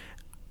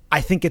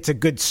 I think it's a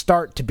good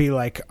start to be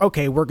like,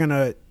 okay, we're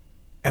gonna,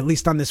 at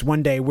least on this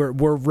one day, we're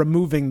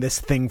removing this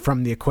thing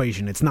from the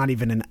equation. It's not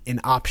even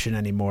an option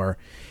anymore.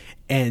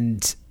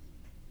 And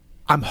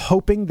I'm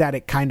hoping that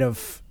it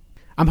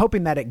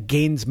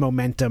gains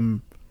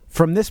momentum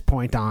from this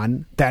point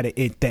on, that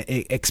it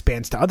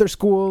expands to other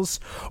schools,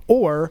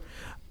 or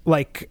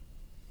like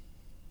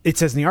it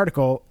says in the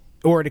article,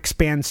 or it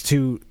expands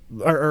to,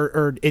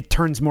 or it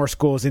turns more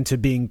schools into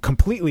being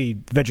completely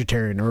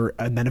vegetarian,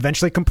 and then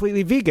eventually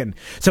completely vegan.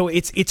 So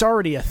it's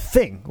already a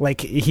thing.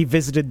 Like, he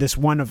visited this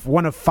one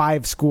of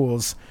 5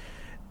 schools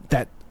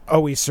that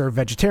always serve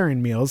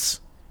vegetarian meals.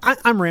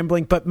 I'm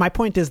rambling, but my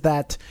point is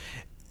that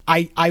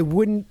I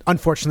wouldn't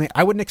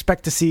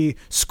expect to see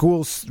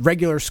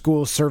regular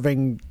schools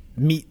serving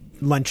meat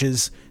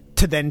lunches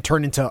to then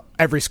turn into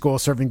every school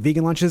serving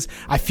vegan lunches.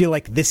 I feel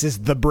like this is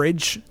the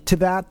bridge to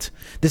that.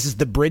 This is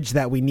the bridge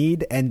that we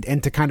need, and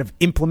to kind of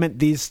implement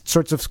these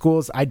sorts of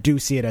schools, I do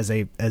see it as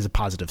a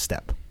positive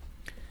step.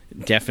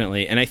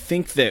 Definitely. And I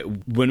think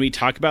that when we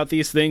talk about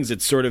these things,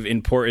 it's sort of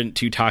important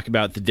to talk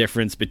about the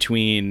difference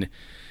between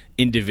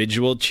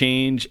individual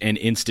change and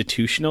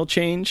institutional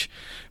change,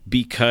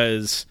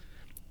 because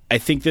I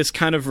think this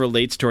kind of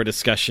relates to our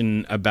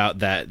discussion about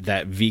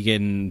that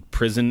vegan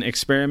prison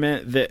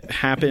experiment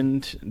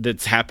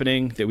that's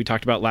happening, that we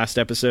talked about last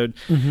episode,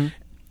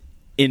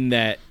 in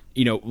that,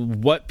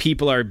 what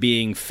people are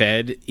being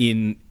fed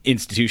in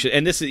institutions.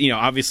 And this is,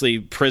 obviously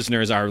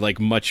prisoners are like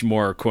much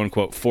more, quote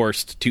unquote,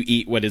 forced to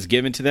eat what is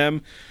given to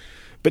them.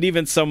 But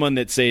even someone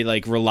that, say,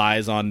 like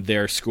relies on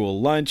their school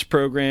lunch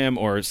program,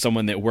 or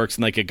someone that works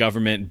in like a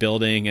government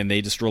building and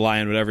they just rely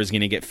on whatever's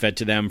going to get fed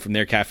to them from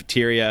their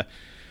cafeteria,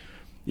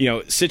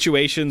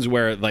 situations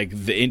where like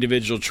the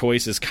individual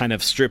choice is kind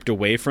of stripped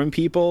away from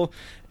people,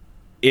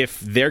 if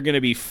they're going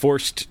to be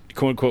forced,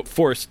 quote unquote,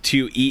 forced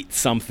to eat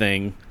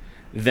something,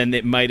 then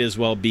it might as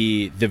well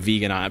be the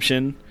vegan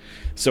option.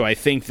 So I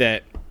think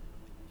that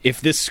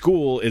if this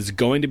school is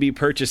going to be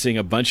purchasing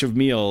a bunch of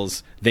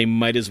meals, they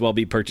might as well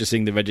be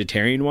purchasing the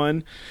vegetarian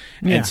one.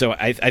 Yeah. And so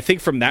I think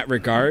from that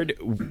regard,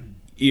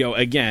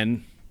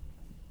 again,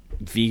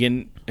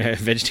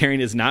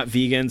 vegetarian is not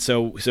vegan.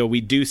 So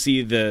we do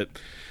see the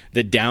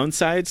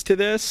downsides to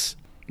this.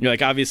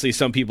 Like, obviously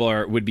some people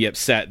would be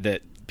upset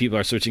that people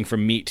are switching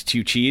from meat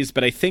to cheese,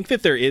 but I think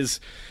that there is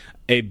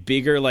a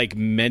bigger like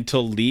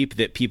mental leap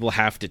that people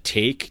have to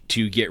take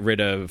to get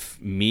rid of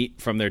meat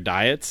from their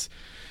diets.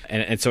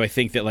 And so I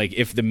think that like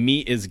if the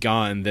meat is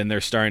gone, then they're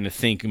starting to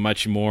think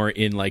much more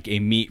in like a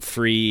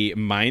meat-free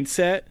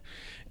mindset.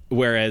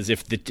 Whereas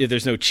if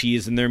there's no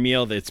cheese in their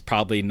meal, it's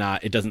probably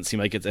not. It doesn't seem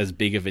like it's as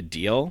big of a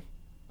deal.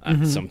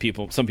 Some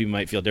people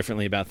might feel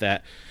differently about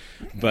that.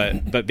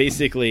 But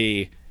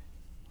basically,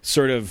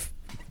 sort of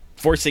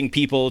forcing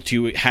people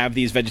to have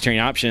these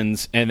vegetarian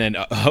options, and then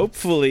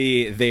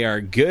hopefully they are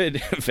good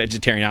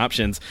vegetarian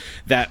options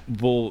that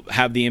will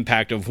have the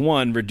impact of,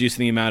 one,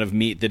 reducing the amount of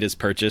meat that is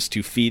purchased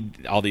to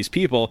feed all these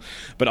people,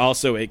 but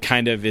also it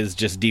kind of is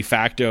just de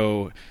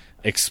facto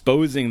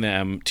exposing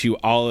them to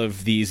all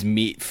of these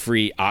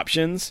meat-free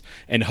options,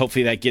 and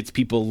hopefully that gets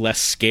people less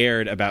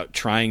scared about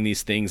trying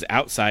these things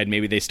outside.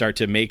 Maybe they start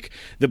to make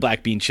the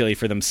black bean chili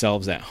for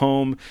themselves at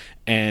home,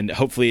 and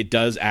hopefully it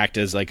does act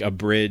as like a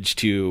bridge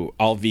to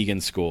all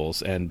vegan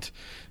schools. And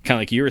kind of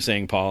like you were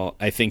saying, Paul,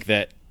 I think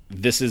that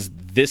this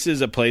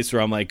is a place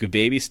where I'm like,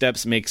 baby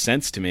steps make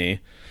sense to me.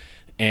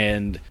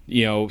 And,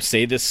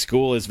 say this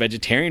school is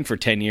vegetarian for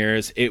 10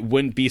 years, it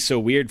wouldn't be so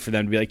weird for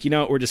them to be like,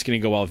 we're just going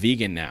to go all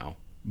vegan now.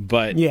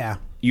 But yeah,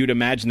 you'd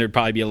imagine there'd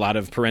probably be a lot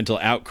of parental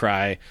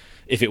outcry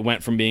if it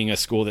went from being a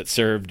school that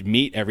served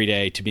meat every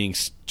day to being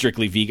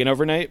strictly vegan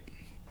overnight.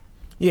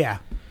 Yeah.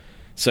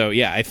 So,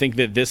 yeah, I think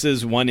that this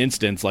is one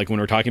instance, like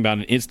when we're talking about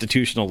an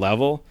institutional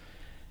level,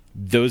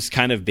 those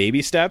kind of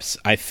baby steps,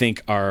 I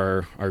think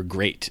are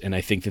great. And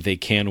I think that they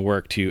can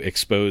work to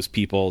expose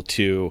people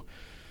to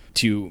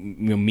to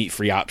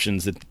meat-free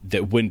options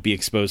that wouldn't be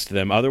exposed to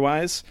them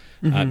otherwise.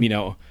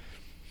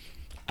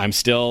 I'm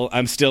still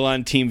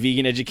on team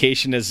vegan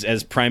education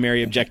as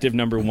primary objective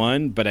number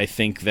one, but I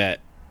think that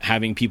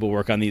having people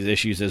work on these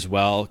issues as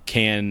well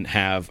can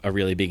have a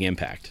really big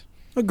impact.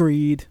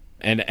 Agreed.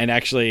 And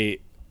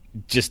actually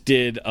just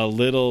did a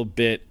little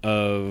bit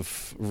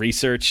of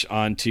research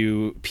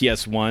onto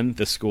PS1,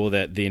 the school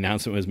that the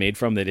announcement was made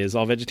from that is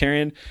all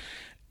vegetarian,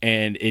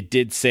 and it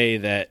did say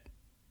that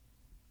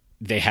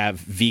they have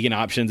vegan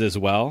options as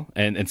well.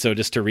 And so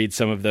just to read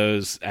some of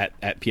those at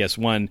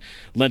PS1,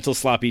 lentil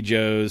sloppy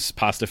joes,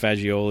 pasta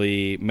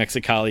fagioli,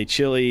 Mexicali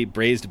chili,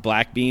 braised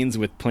black beans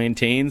with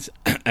plantains.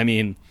 I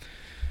mean,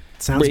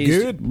 sounds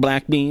good.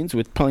 Black beans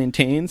with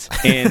plantains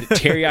and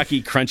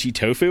teriyaki crunchy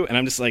tofu. And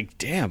I'm just like,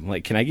 damn,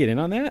 like, can I get in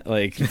on that?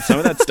 Like, some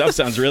of that stuff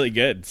sounds really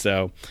good.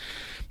 So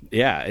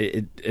yeah,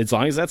 as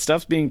long as that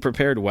stuff's being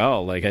prepared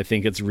well, like, I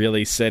think it's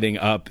really setting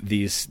up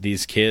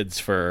these kids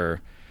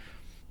for,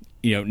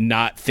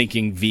 not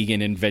thinking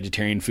vegan and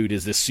vegetarian food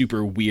is this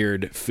super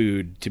weird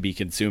food to be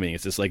consuming.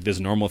 It's just like this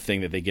normal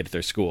thing that they get at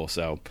their school.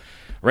 So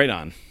right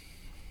on.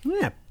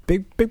 Yeah.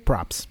 Big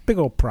props. Big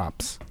old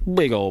props.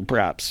 Big old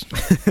props.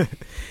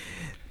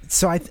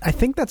 So I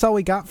think that's all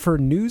we got for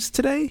news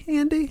today,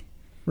 Andy,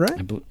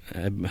 right?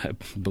 I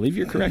believe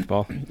you're correct,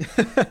 Paul.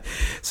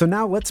 So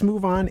now let's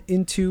move on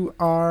into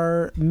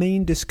our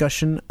main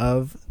discussion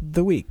of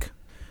the week.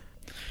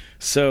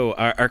 So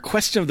our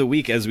question of the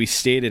week, as we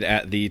stated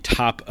at the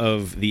top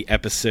of the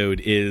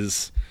episode,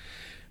 is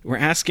we're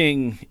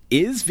asking,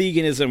 is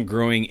veganism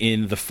growing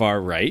in the far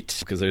right?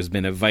 Because there's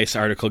been a Vice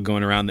article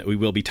going around that we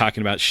will be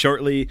talking about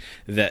shortly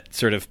that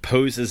sort of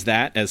poses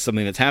that as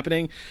something that's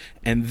happening.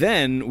 And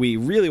then we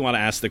really want to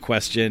ask the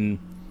question,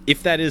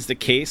 if that is the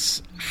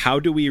case, how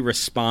do we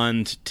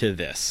respond to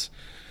this?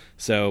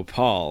 So,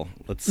 Paul,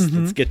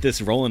 let's get this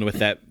rolling with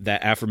that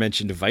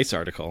aforementioned Vice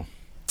article.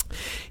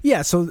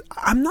 Yeah, so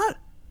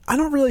I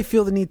don't really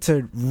feel the need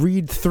to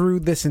read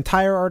through this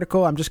entire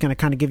article. I'm just going to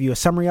kind of give you a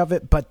summary of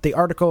it. But the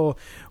article,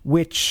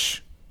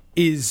 which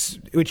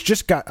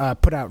just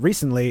got put out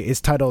recently,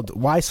 is titled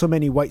 "Why So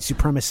Many White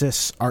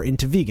Supremacists Are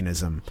Into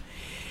Veganism,"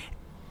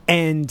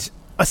 and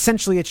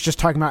essentially it's just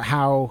talking about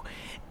how,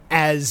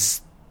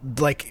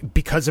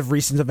 because of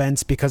recent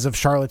events, because of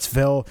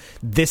Charlottesville,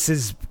 this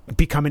has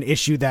become an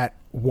issue that,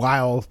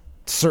 while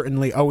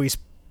certainly always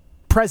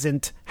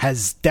present,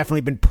 has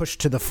definitely been pushed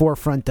to the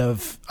forefront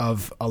of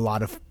a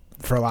lot of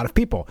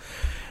people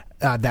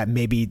that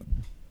maybe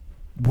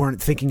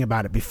weren't thinking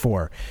about it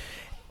before.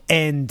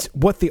 And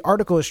what the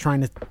article is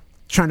trying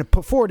to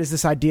put forward is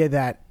this idea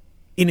that,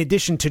 in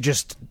addition to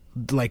just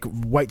like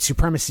white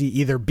supremacy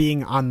either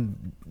being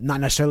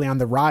not necessarily on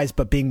the rise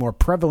but being more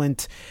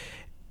prevalent,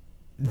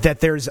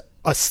 that there's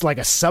a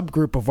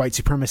subgroup of white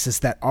supremacists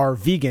that are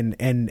vegan,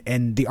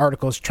 and the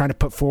article is trying to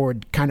put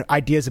forward kind of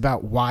ideas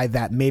about why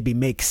that maybe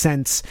makes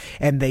sense.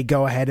 And they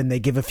go ahead and they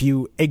give a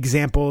few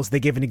examples. They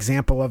give an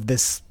example of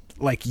this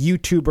like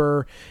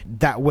YouTuber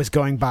that was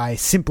going by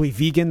Simply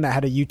Vegan, that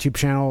had a YouTube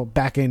channel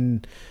back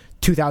in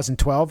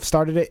 2012,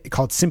 started it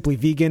called Simply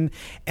Vegan,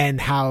 and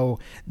how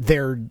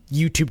their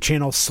YouTube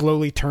channel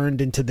slowly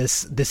turned into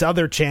this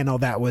other channel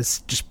that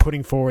was just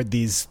putting forward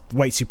these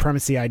white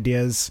supremacy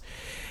ideas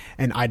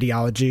and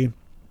ideology.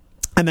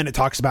 And then it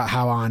talks about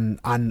how on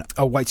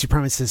a white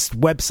supremacist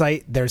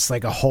website, there's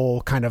like a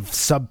whole kind of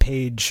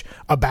subpage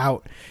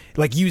about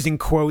like using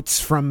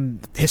quotes from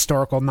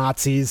historical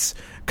Nazis,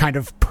 kind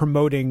of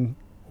promoting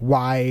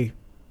why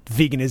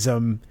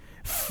veganism,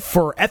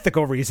 for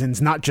ethical reasons,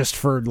 not just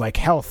for like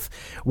health,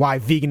 why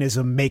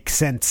veganism makes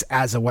sense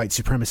as a white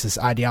supremacist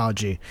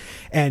ideology.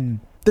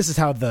 And this is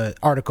how the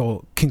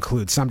article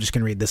concludes. So I'm just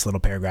going to read this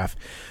little paragraph.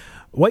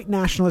 White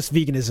nationalist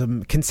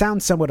veganism can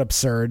sound somewhat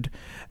absurd,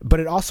 but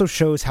it also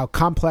shows how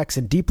complex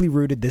and deeply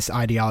rooted this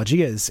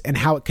ideology is, and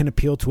how it can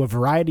appeal to a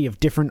variety of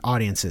different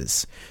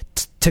audiences.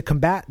 To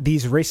combat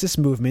these racist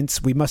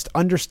movements, we must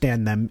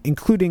understand them,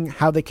 including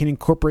how they can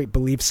incorporate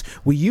beliefs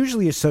we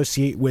usually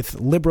associate with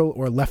liberal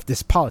or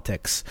leftist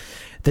politics.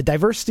 The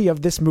diversity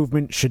of this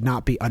movement should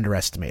not be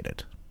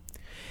underestimated.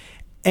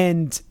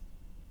 And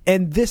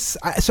this,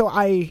 so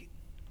I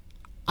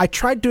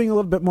tried doing a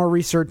little bit more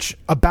research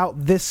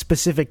about this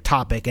specific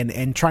topic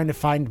and trying to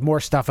find more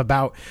stuff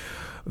about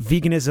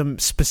veganism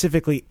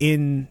specifically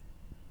in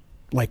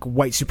like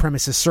white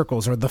supremacist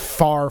circles or the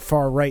far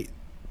right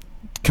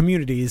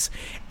communities.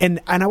 And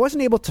I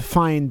wasn't able to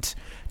find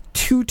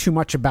too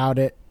much about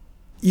it.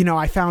 You know,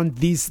 I found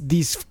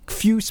these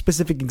few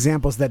specific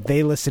examples that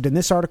they listed in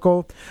this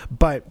article,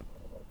 but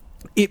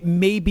it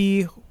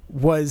maybe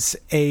was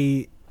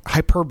a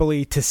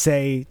hyperbole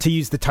to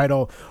use the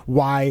title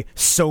 "Why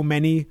So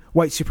Many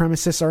White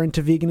Supremacists Are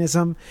Into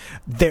Veganism."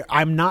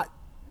 I'm not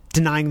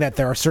denying that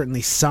there are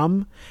certainly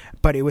some,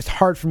 but it was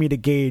hard for me to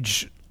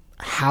gauge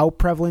how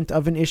prevalent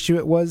of an issue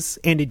it was.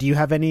 Andy, do you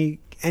have any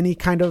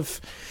kind of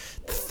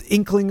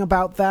inkling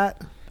about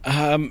that?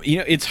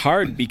 It's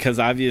hard because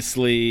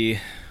obviously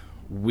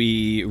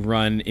we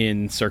run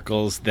in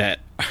circles that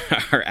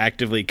are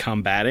actively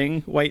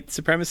combating white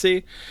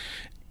supremacy.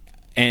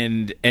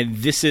 and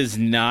this is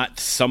not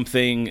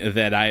something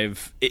that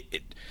I've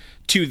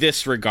to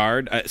this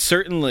regard,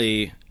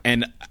 certainly,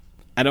 and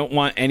I don't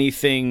want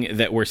anything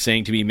that we're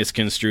saying to be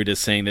misconstrued as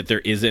saying that there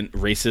isn't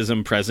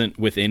racism present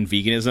within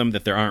veganism,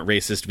 that there aren't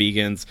racist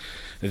vegans,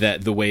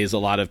 that the ways a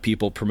lot of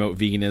people promote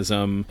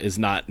veganism is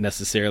not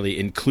necessarily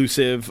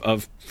inclusive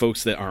of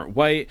folks that aren't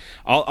white.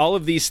 All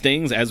of these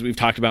things, as we've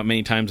talked about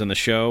many times on the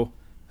show,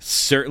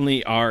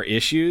 certainly are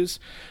issues.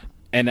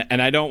 And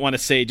I don't want to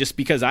say just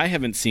because I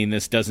haven't seen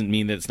this doesn't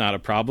mean that it's not a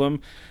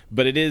problem,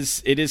 but it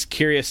is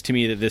curious to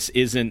me that this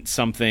isn't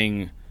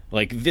something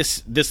like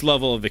this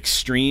level of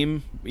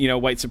extreme,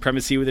 white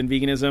supremacy within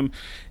veganism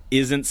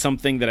isn't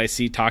something that I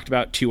see talked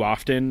about too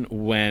often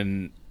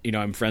when,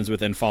 I'm friends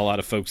with and follow a lot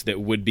of folks that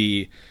would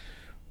be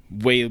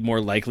way more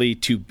likely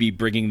to be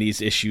bringing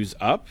these issues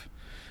up.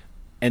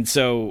 And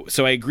so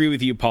I agree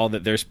with you, Paul,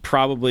 that there's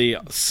probably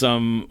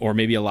some or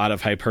maybe a lot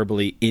of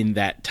hyperbole in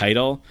that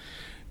title,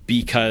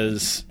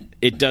 because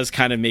it does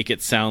kind of make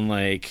it sound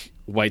like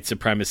white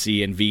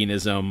supremacy and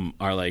veganism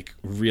are like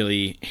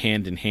really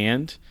hand in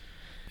hand.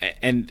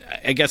 And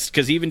I guess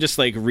because even just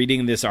like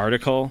reading this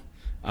article,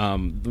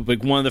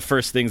 like one of the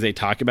first things they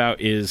talk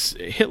about is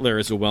Hitler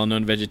is a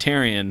well-known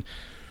vegetarian,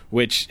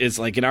 which is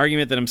like an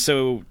argument that I'm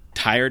so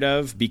tired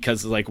of,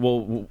 because like,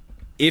 well,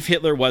 if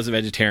Hitler was a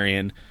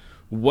vegetarian,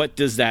 what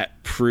does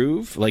that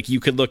prove? Like,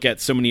 you could look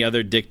at so many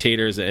other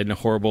dictators and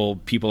horrible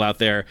people out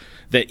there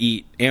that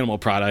eat animal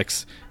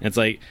products, and it's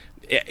like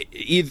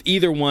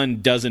either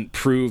one doesn't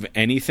prove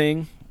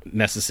anything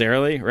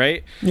necessarily,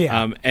 right?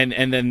 Yeah.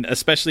 And then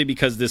especially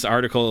because this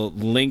article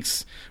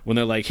links when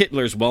they're like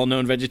Hitler's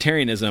well-known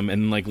vegetarianism,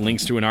 and like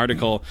links to an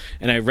article,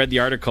 and I read the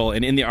article,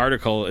 and in the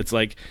article it's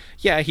like,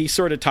 yeah, he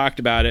sort of talked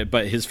about it,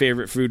 but his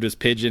favorite food was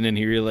pigeon and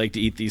he really liked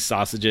to eat these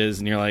sausages,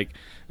 and you're like,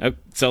 oh,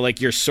 so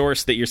like your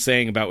source that you're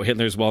saying about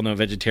Hitler's well-known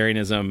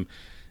vegetarianism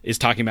is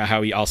talking about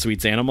how he also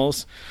eats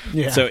animals.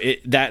 Yeah. So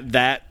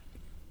that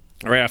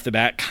right off the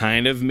bat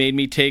kind of made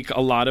me take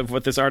a lot of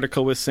what this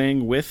article was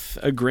saying with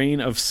a grain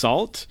of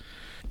salt.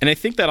 And I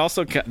think that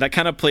also that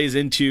kind of plays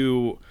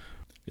into,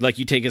 like,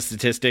 you take a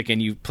statistic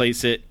and you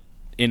place it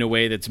in a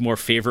way that's more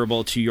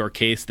favorable to your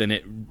case than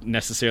it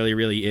necessarily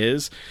really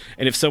is.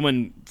 And if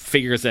someone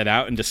figures that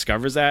out and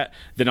discovers that,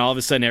 then all of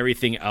a sudden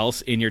everything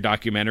else in your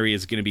documentary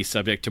is going to be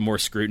subject to more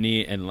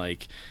scrutiny, and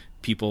like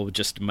people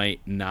just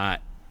might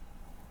not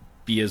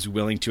be as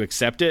willing to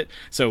accept it.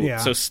 So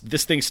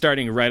this thing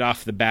starting right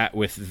off the bat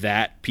with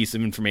that piece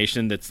of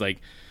information that's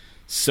like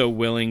so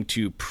willing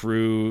to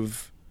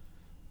prove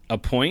a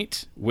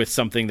point with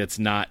something that's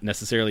not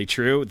necessarily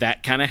true,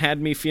 that kind of had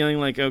me feeling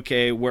like,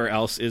 okay, where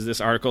else is this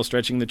article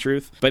stretching the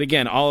truth? But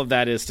again, all of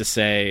that is to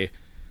say,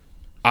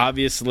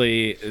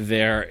 obviously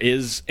there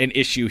is an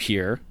issue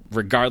here.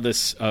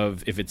 Regardless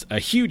of if it's a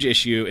huge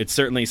issue, it's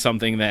certainly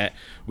something that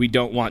we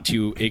don't want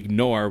to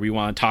ignore. We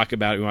want to talk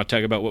about it. We want to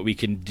talk about what we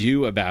can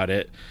do about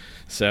it.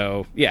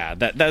 So, yeah,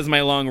 that is my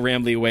long,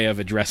 rambly way of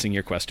addressing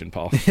your question,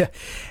 Paul.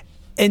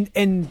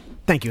 And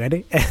thank you,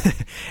 Andy.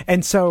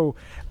 And so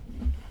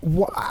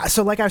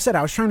like I said,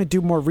 I was trying to do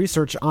more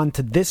research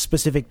onto this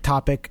specific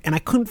topic, and I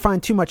couldn't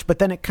find too much, but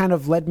then it kind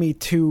of led me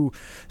to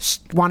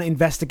want to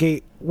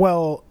investigate,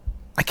 well,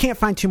 I can't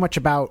find too much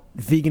about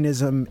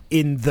veganism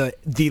in the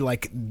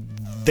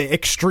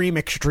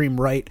extreme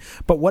right,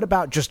 but what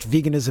about just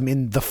veganism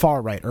in the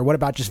far right, or what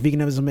about just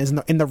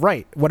veganism in the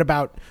right? What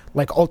about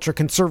like ultra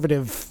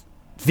conservative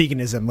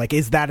veganism? Like,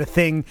 is that a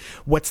thing?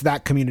 What's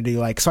that community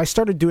like? So I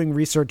started doing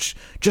research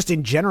just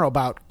in general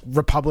about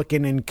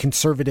Republican and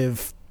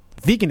conservative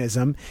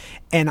veganism,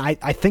 and I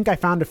think I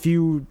found a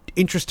few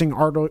interesting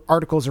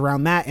articles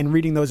around that, and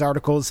reading those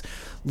articles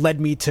led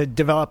me to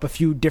develop a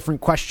few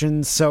different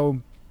questions.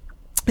 So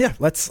yeah,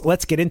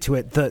 let's get into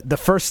it. The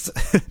first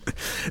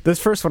this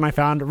first one I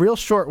found, a real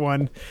short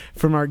one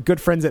from our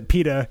good friends at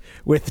PETA,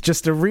 with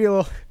just a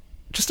real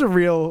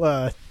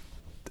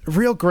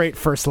great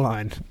first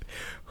line.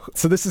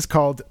 So this is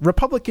called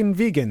 "Republican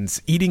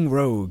Vegans Eating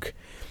Rogue."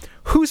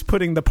 Who's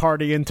putting the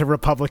party into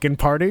Republican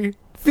Party?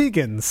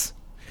 Vegans.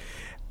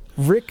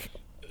 Rick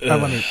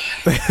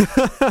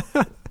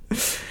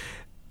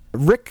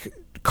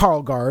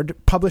Carlgard,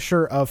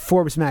 publisher of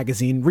Forbes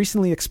magazine,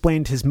 recently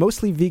explained his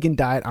mostly vegan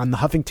diet on the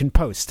Huffington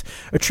Post,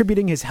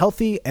 attributing his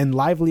healthy and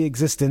lively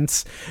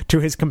existence to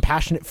his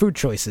compassionate food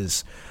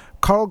choices.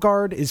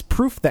 Carlgard is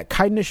proof that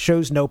kindness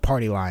shows no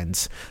party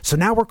lines. So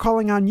now we're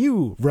calling on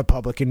you,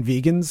 Republican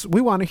vegans.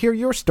 We want to hear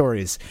your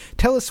stories.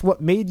 Tell us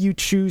what made you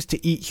choose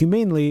to eat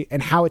humanely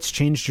and how it's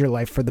changed your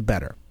life for the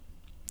better.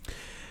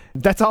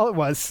 That's all it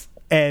was.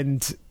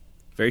 And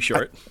very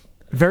short.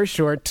 Very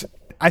short.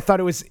 I thought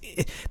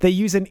they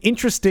use an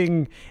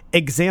interesting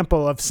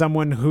example of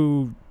someone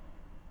who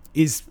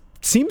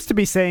seems to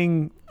be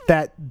saying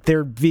that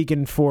they're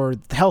vegan for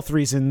health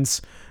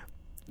reasons,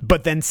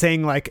 but then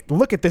saying like,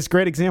 look at this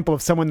great example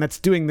of someone that's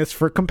doing this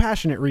for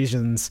compassionate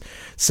reasons.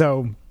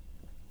 So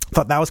I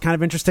thought that was kind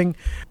of interesting.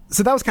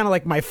 So that was kind of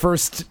like my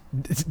first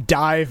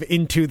dive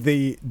into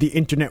the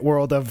internet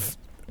world of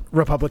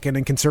Republican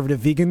and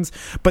conservative vegans.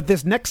 But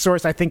this next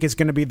source, I think, is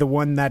going to be the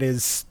one that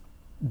is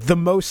the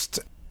most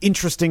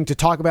interesting to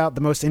talk about,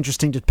 the most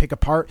interesting to pick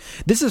apart.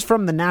 This is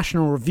from the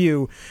National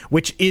Review,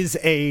 which is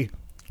a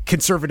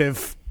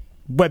conservative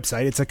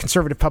website. It's a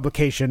conservative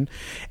publication.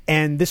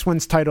 And this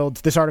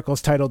article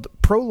is titled,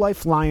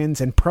 "Pro-Life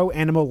Lions and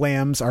Pro-Animal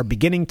Lambs Are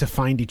Beginning to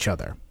Find Each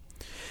Other."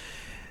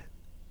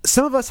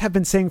 Some of us have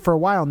been saying for a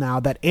while now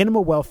that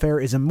animal welfare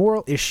is a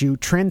moral issue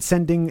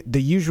transcending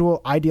the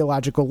usual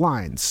ideological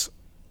lines,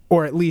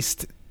 or at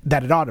least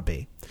that it ought to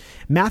be.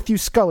 Matthew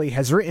Scully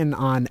has written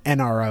on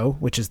NRO,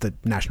 which is the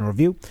National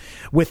Review,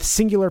 with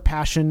singular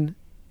passion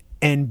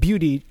and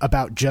beauty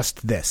about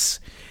just this.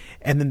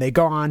 And then they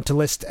go on to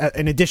list,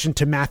 in addition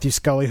to Matthew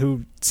Scully,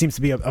 who seems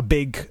to be a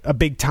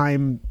big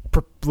time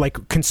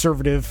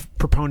conservative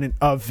proponent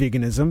of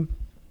veganism,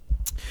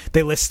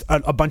 they list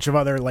a bunch of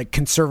other like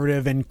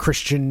conservative and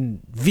Christian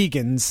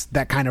vegans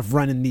that kind of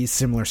run in these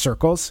similar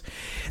circles.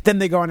 Then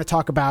they go on to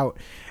talk about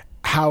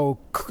how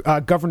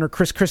Governor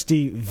Chris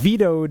Christie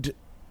vetoed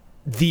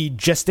the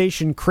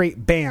gestation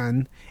crate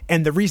ban,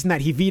 and the reason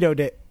that he vetoed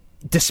it,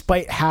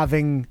 despite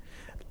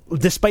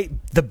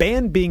the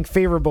ban being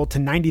favorable to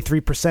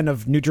 93%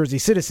 of New Jersey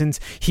citizens,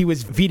 he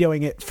was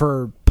vetoing it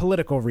for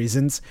political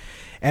reasons.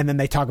 And then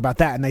they talk about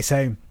that, and they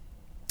say,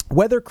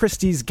 whether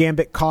Christie's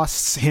gambit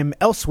costs him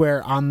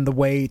elsewhere on the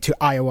way to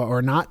Iowa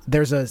or not,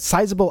 there's a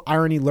sizable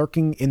irony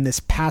lurking in this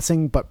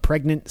passing but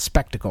pregnant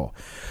spectacle.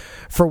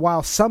 For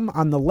while some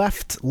on the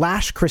left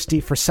lash Christie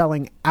for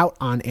selling out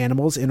on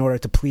animals in order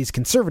to please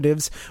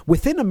conservatives,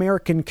 within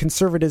American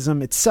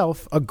conservatism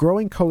itself, a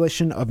growing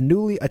coalition of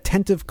newly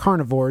attentive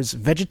carnivores,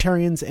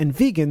 vegetarians, and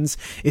vegans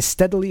is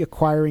steadily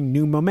acquiring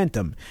new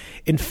momentum.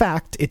 In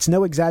fact, it's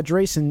no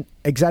exaggeration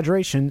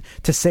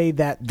to say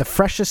that the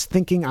freshest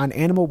thinking on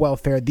animal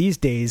welfare these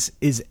days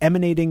is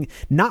emanating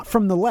not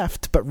from the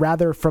left, but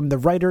rather from the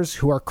writers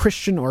who are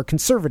Christian or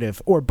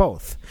conservative, or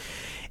both.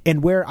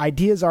 And where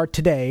ideas are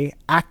today,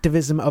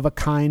 activism of a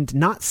kind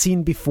not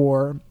seen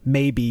before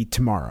may be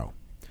tomorrow.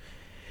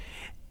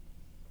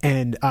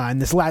 And in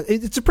this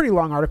it's a pretty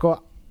long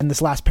article. In this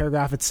last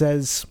paragraph, it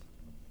says,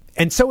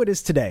 and so it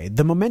is today.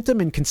 The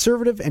momentum in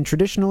conservative and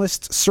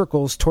traditionalist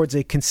circles towards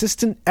a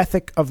consistent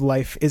ethic of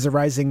life is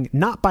arising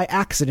not by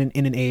accident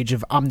in an age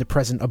of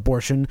omnipresent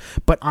abortion,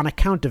 but on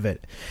account of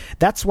it.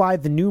 That's why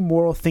the new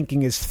moral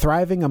thinking is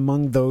thriving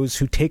among those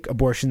who take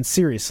abortion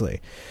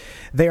seriously.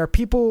 They are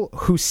people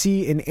who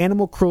see in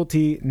animal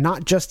cruelty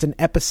not just an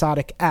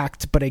episodic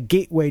act, but a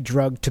gateway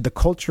drug to the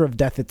culture of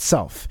death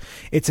itself.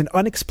 It's an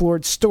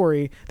unexplored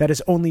story that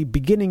is only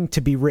beginning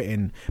to be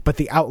written, but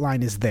the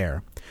outline is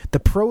there. The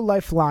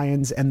pro-life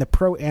lions and the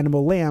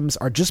pro-animal lambs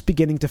are just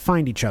beginning to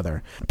find each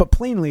other. But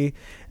plainly,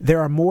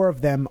 there are more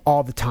of them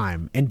all the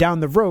time. And down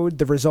the road,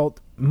 the result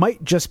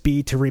might just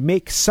be to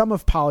remake some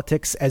of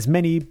politics as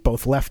many,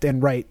 both left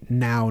and right,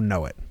 now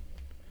know it.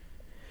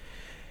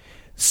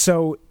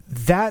 So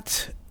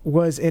that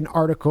was an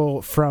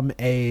article from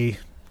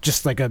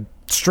just like a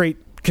straight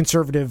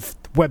conservative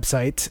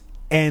website.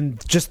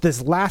 And just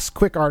this last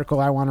quick article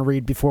I want to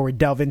read before we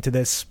delve into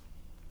this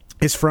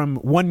is from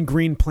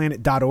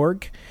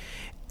onegreenplanet.org.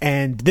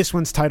 And this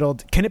one's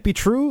titled, "Can it be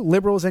true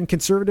liberals and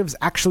conservatives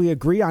actually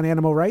agree on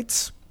animal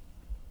rights?"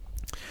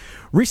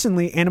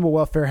 Recently, animal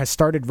welfare has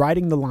started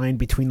riding the line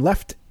between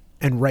left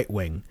and right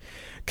wing.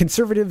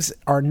 Conservatives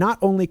are not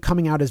only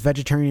coming out as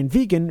vegetarian and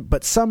vegan,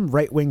 but some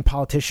right-wing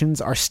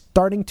politicians are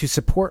starting to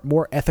support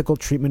more ethical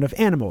treatment of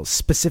animals,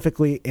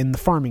 specifically in the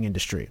farming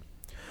industry.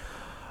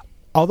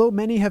 Although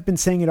many have been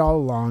saying it all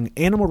along,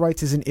 animal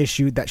rights is an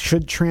issue that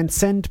should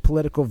transcend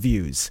political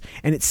views,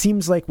 and it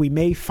seems like we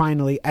may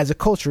finally, as a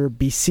culture,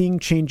 be seeing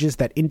changes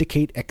that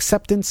indicate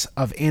acceptance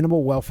of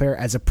animal welfare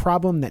as a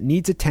problem that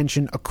needs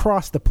attention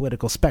across the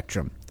political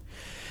spectrum.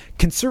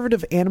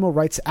 Conservative animal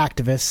rights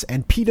activist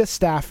and PETA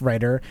staff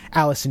writer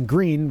Allison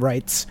Green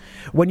writes,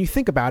 "When you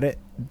think about it,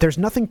 there's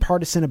nothing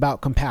partisan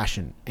about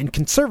compassion, and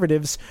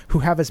conservatives, who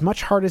have as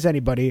much heart as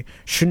anybody,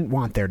 shouldn't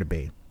want there to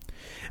be."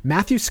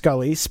 Matthew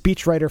Scully,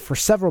 speechwriter for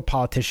several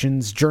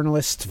politicians,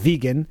 journalist,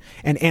 vegan,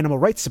 and animal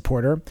rights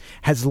supporter,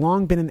 has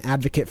long been an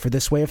advocate for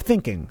this way of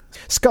thinking.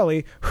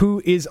 Scully,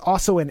 who is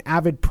also an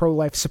avid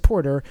pro-life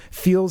supporter,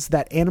 feels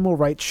that animal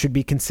rights should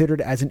be considered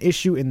as an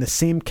issue in the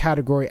same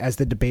category as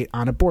the debate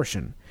on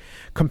abortion.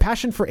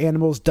 Compassion for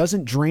animals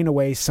doesn't drain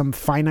away some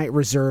finite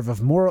reserve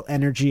of moral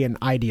energy and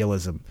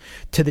idealism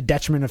to the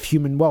detriment of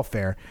human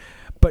welfare,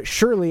 but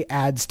surely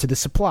adds to the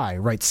supply,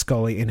 writes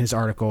Scully in his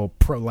article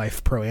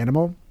Pro-Life,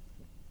 Pro-Animal.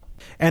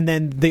 And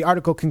then the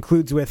article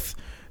concludes with,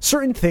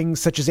 "Certain things,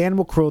 such as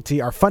animal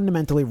cruelty, are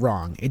fundamentally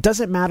wrong. It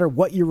doesn't matter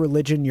what your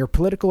religion, your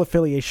political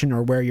affiliation,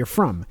 or where you're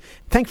from.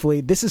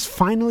 Thankfully, this is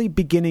finally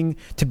beginning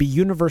to be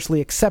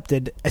universally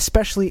accepted,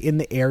 especially in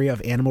the area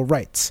of animal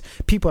rights.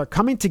 People are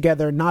coming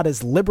together not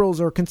as liberals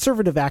or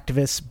conservative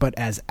activists, but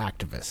as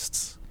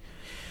activists."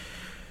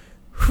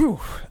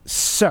 Whew.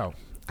 So,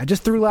 I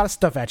just threw a lot of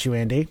stuff at you,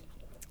 Andy.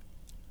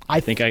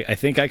 I think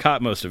I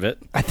caught most of it.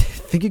 I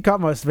think you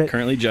caught most of it.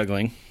 Currently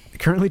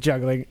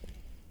juggling.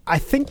 I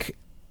think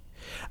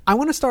I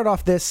want to start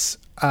off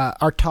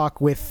our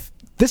talk with,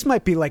 this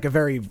might be like a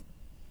very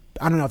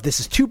I don't know if this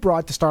is too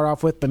broad to start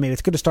off with, but maybe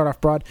it's good to start off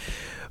broad.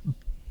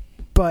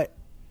 But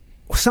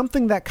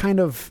something that kind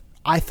of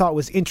I thought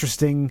was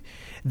interesting,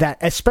 that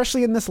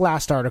especially in this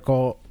last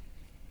article,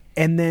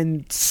 and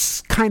then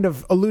kind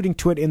of alluding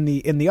to it in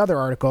the other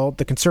article,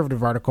 the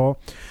conservative article,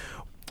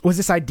 was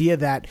this idea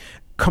that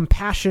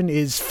compassion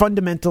is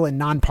fundamental and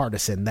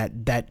nonpartisan,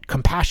 that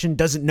compassion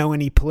doesn't know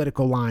any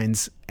political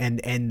lines,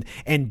 and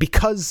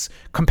because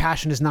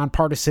compassion is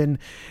nonpartisan,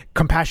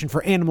 compassion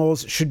for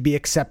animals should be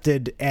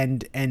accepted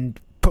and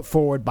put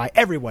forward by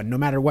everyone, no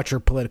matter what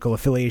your political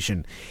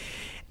affiliation.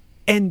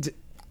 And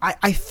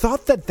I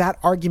thought that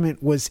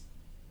argument was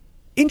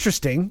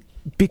interesting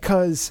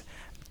because,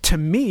 to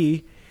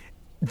me,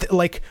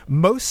 like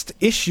most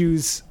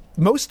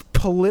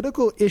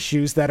political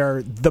issues that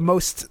are the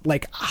most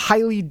like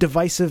highly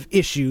divisive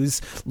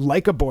issues,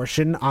 like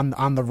abortion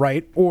on the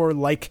right, or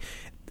like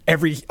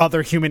every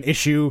other human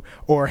issue,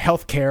 or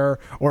healthcare,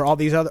 or all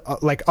these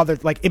other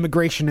like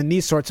immigration and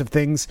these sorts of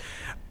things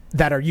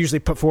that are usually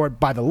put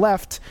forward by the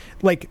left,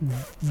 like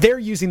they're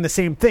using the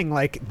same thing.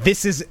 Like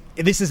this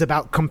is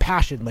about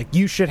compassion. Like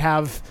you should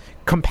have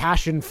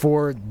compassion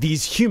for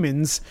these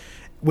humans,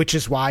 which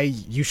is why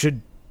you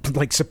should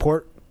like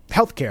support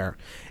healthcare.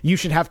 You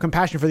should have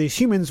compassion for these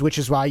humans, which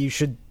is why you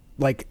should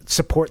like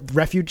support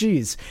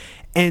refugees.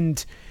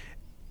 And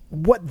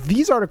what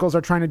these articles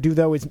are trying to do,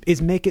 though,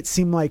 is make it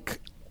seem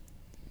like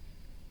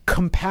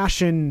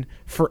compassion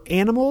for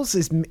animals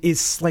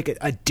is like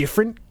a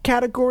different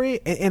category,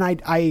 and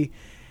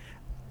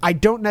I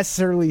don't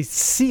necessarily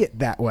see it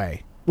that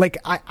way. Like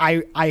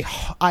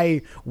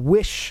I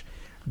wish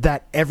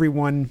that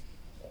everyone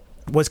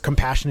was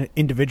compassionate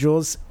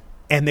individuals,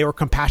 and they were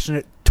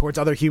compassionate towards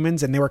other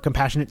humans, and they were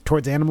compassionate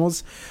towards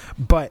animals.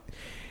 But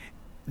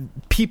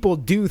people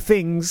do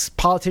things,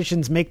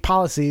 politicians make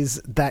policies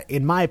that,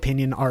 in my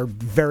opinion, are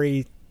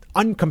very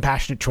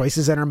uncompassionate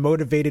choices and are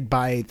motivated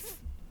by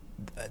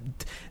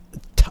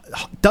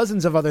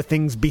dozens of other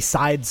things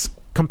besides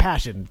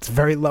compassion. It's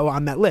very low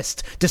on that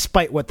list,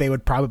 despite what they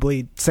would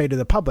probably say to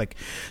the public.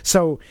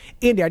 So,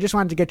 Andy, I just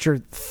wanted to get your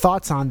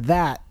thoughts on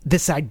that.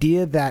 This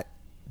idea that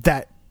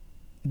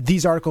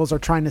these articles are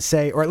trying to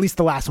say, or at least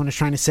the last one is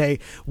trying to say,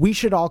 we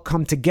should all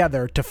come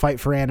together to fight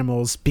for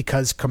animals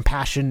because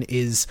compassion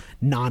is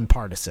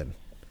nonpartisan.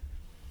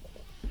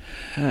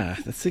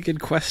 That's a good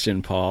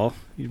question, Paul.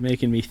 You're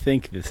making me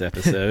think this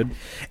episode.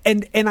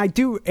 and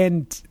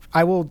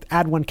I will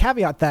add one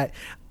caveat that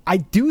I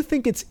do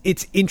think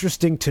it's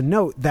interesting to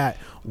note that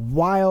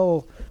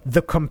while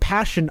the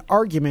compassion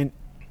argument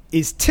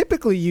is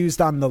typically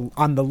used on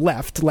the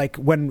left, like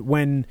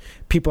when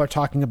people are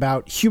talking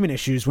about human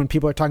issues, when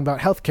people are talking about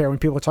healthcare, when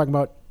people are talking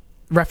about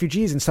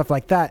refugees and stuff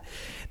like that,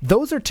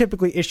 those are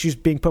typically issues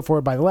being put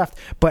forward by the left.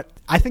 But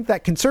I think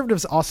that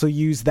conservatives also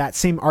use that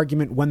same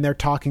argument when they're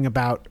talking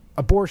about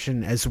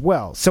abortion as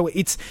well. So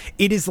it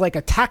is like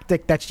a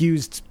tactic that's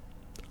used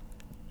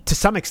to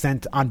some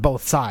extent on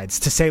both sides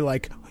to say,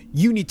 like,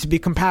 you need to be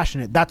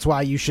compassionate, that's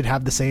why you should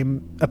have the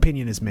same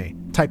opinion as me,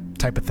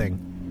 type of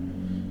thing.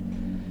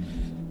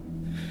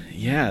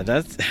 Yeah,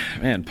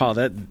 man, Paul,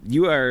 that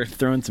you are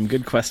throwing some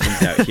good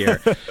questions out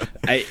here.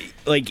 I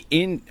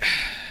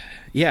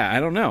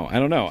don't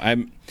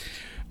know.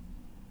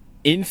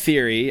 In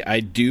theory, I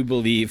do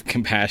believe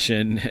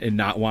compassion and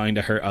not wanting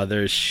to hurt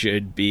others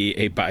should be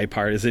a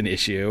bipartisan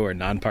issue or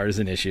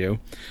nonpartisan issue.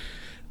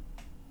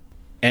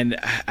 And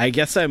I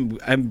guess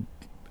I'm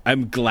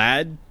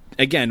glad.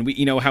 Again,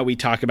 you know how we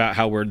talk about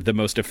how we're the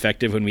most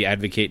effective when we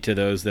advocate to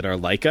those that are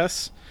like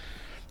us.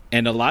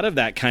 And a lot of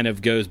that kind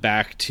of goes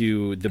back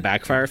to the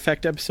backfire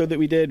effect episode that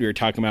we did. We were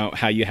talking about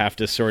how you have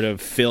to sort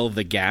of fill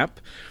the gap,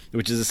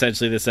 which is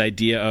essentially this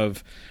idea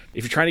of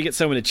if you're trying to get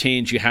someone to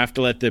change, you have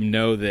to let them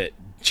know that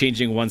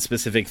changing one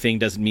specific thing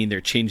doesn't mean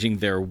they're changing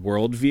their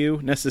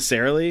worldview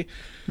necessarily.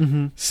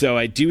 Mm-hmm. So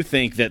I do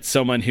think that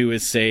someone who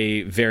is,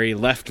 say, very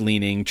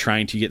left-leaning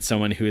trying to get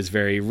someone who is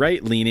very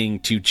right-leaning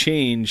to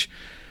change,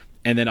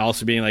 and then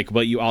also being like,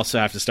 well, you also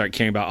have to start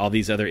caring about all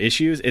these other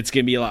issues, it's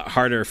going to be a lot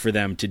harder for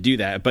them to do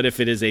that. But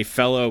if it is a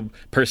fellow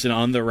person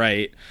on the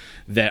right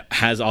that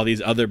has all these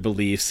other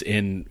beliefs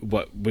in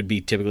what would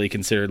be typically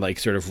considered like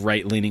sort of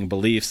right-leaning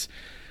beliefs,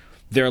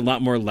 they're a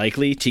lot more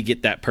likely to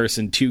get that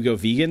person to go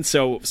vegan.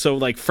 So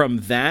like from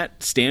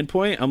that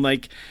standpoint, I'm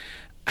like,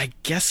 I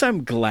guess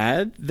I'm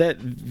glad that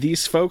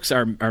these folks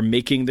are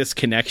making this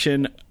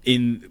connection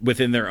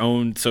within their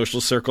own social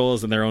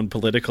circles and their own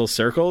political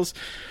circles.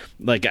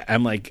 Like,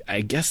 I'm like,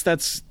 I guess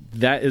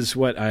that is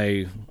what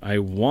I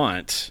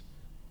want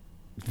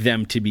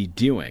them to be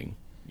doing,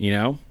 you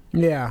know?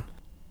 Yeah.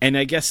 And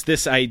I guess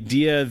this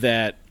idea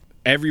that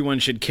everyone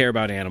should care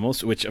about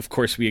animals, which of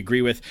course we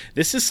agree with,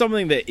 this is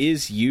something that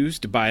is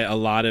used by a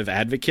lot of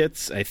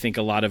advocates. I think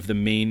a lot of the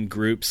main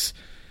groups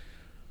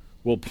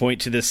will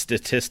point to this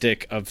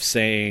statistic of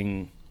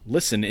saying,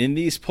 listen, in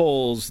these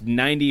polls,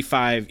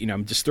 95,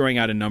 I'm just throwing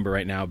out a number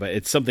right now, but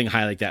it's something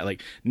high like that.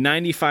 Like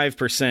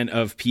 95%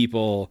 of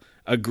people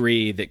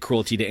agree that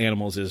cruelty to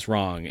animals is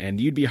wrong. And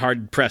you'd be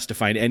hard pressed to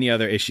find any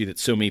other issue that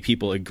so many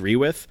people agree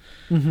with,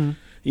 mm-hmm.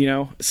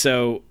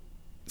 So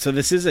So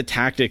this is a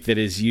tactic that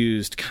is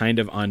used kind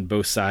of on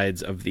both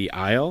sides of the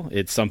aisle.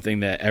 It's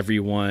something that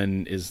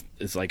everyone is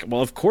like,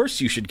 well, of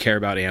course you should care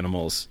about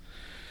animals.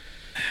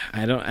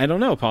 I don't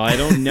know, Paul. I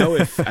don't know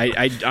if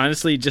I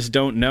honestly just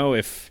don't know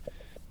if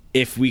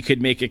we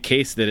could make a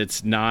case that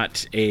it's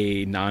not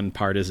a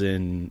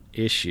nonpartisan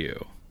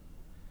issue.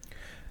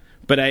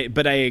 But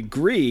I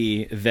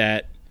agree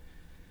that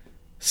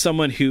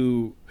someone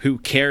who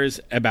cares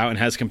about and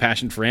has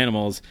compassion for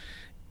animals,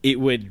 it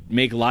would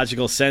make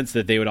logical sense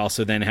that they would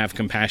also then have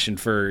compassion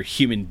for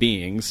human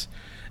beings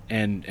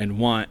and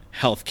want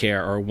health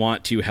care or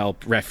want to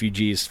help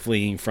refugees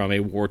fleeing from a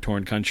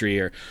war-torn country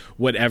or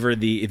whatever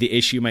the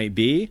issue might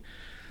be.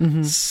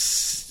 Mm-hmm.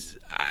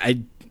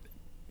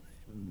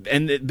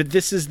 But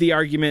this is the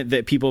argument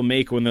that people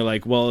make when they're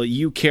like, well,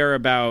 you care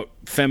about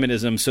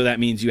feminism, so that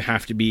means you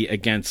have to be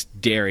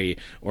against dairy,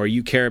 or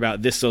you care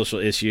about this social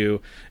issue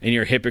and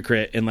you're a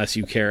hypocrite unless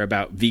you care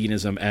about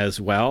veganism as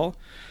well.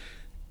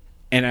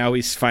 And I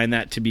always find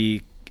that to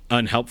be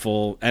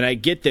unhelpful. And I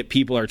get that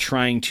people are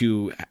trying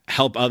to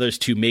help others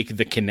to make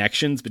the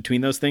connections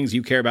between those things.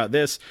 You care about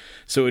this,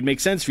 so it would make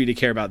sense for you to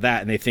care about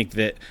that. And they think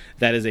that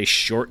that is a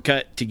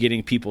shortcut to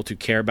getting people to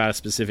care about a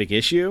specific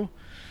issue.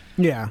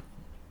 Yeah.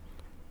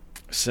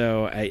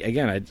 So I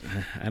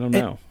don't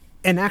know.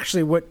 And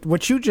actually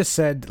what you just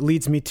said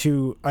leads me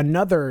to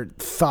another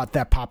thought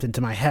that popped into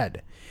my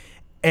head.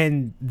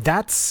 And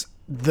that's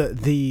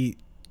the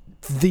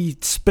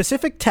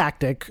specific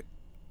tactic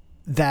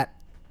that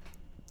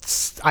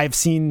I've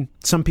seen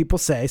some people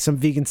say, some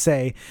vegans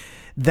say,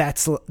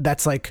 that's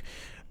like,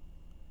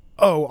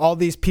 oh, all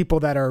these people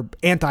that are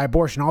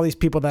anti-abortion, all these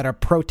people that are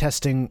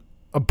protesting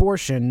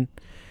abortion,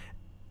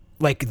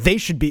 like they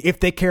should be, if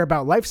they care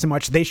about life so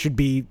much, they should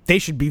be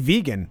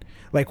vegan.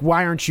 Like,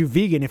 why aren't you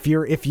vegan? If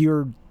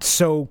you're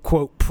so,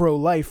 quote,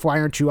 pro-life, why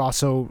aren't you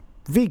also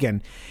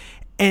vegan?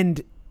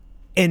 And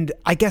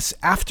I guess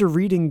after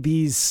reading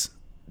these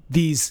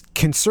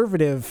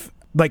conservative,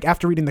 like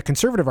after reading the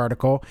conservative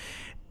article,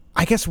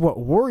 I guess what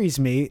worries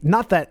me,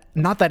 not that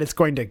it's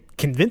going to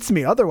convince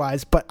me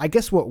otherwise, but I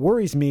guess what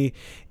worries me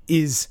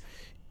is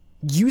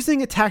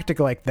using a tactic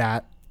like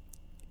that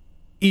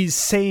is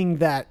saying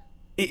that,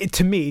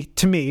 to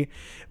me,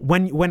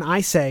 when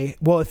I say,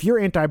 well, if you're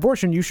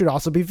anti-abortion, you should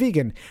also be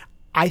vegan.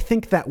 I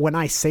think that when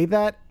I say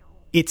that,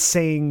 it's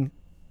saying,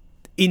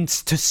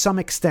 to some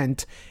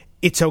extent,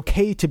 it's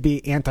okay to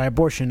be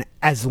anti-abortion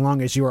as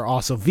long as you are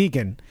also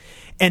vegan.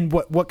 And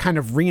what kind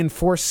of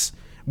reinforces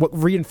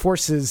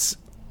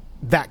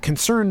that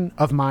concern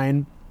of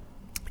mine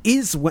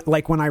is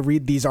like when I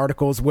read these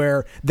articles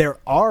where there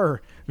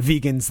are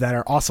vegans that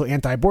are also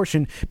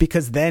anti-abortion,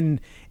 because then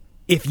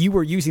if you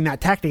were using that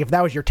tactic, if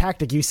that was your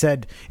tactic, you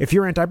said, if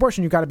you're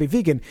anti-abortion, you got to be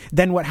vegan.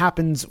 Then what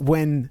happens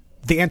when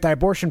the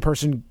anti-abortion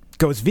person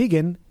goes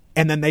vegan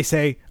and then they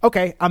say,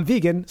 okay, I'm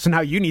vegan, so now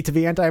you need to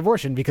be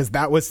anti-abortion, because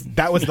that was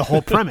the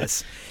whole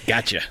premise.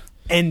 Gotcha.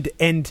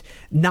 And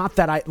not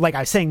that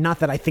not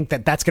that I think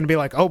that that's going to be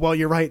like, oh, well,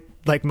 you're right.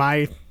 Like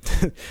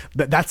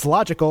that's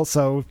logical.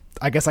 So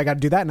I guess I got to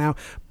do that now.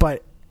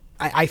 But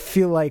I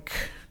feel like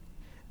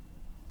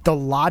the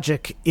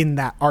logic in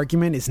that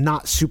argument is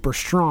not super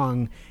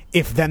strong.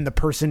 When the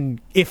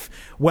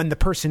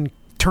person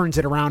turns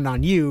it around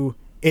on you,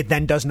 it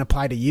then doesn't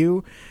apply to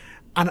you.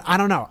 I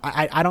don't know.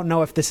 I don't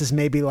know if this is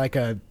maybe like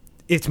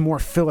it's more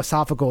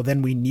philosophical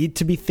than we need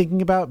to be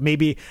thinking about.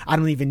 Maybe I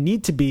don't even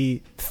need to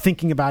be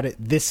thinking about it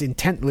this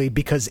intently,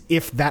 because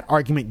if that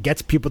argument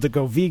gets people to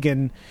go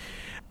vegan,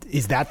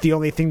 is that the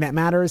only thing that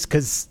matters?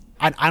 Because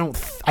I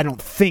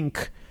don't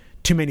think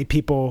too many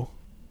people,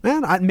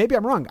 maybe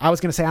I'm wrong. I was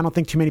going to say, I don't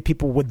think too many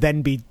people would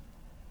then be,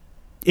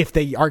 if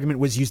the argument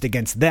was used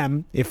against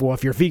them, if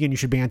you're vegan, you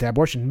should be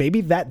anti-abortion.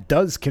 Maybe that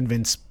does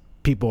convince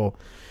people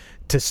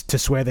to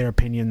swear their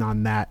opinion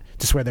on that,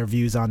 to swear their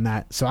views on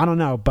that. So I don't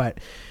know, but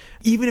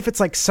even if it's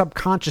like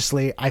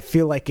subconsciously, I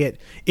feel like it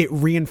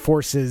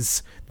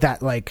reinforces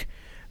that, like,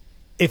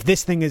 if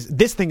this thing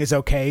is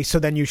okay, so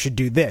then you should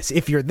do this.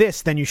 If you're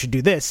this, then you should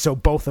do this. So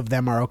both of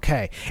them are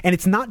okay. And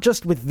it's not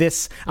just with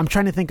this. I'm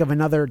trying to think of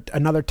another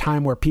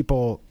time where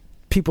people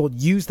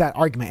use that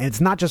argument, and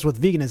it's not just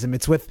with veganism.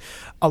 It's with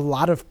a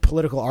lot of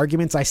political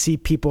arguments. I see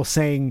people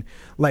saying,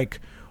 like,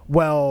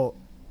 well,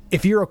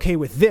 if you're okay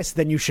with this,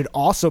 then you should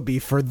also be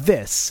for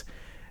this.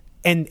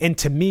 And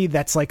to me,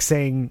 that's like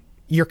saying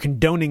you're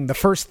condoning the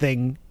first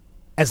thing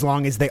as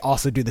long as they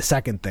also do the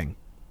second thing.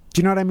 Do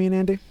you know what I mean,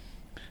 Andy?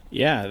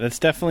 Yeah, that's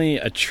definitely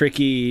a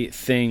tricky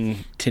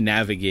thing to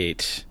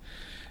navigate.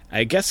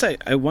 I guess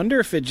I wonder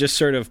if it just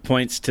sort of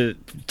points to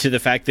the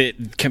fact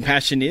that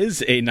compassion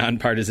is a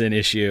nonpartisan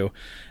issue,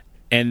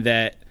 and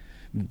that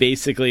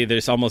basically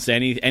there's almost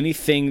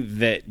anything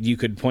that you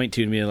could point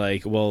to and be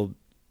like, well,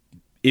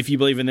 if you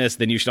believe in this,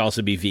 then you should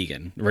also be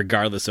vegan,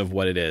 regardless of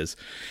what it is.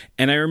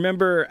 And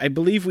I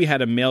believe we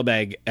had a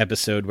mailbag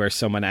episode where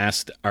someone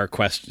asked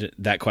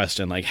that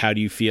question, like, how do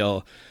you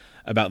feel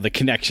about the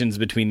connections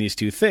between these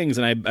two things?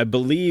 And I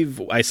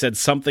believe I said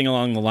something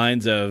along the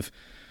lines of,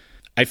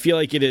 I feel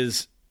like it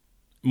is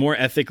more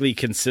ethically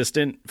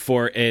consistent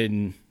for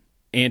an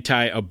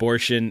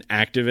anti-abortion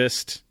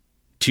activist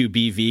to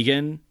be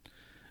vegan,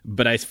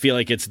 but I feel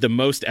like it's the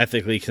most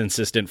ethically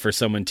consistent for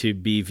someone to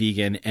be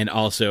vegan and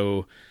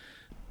also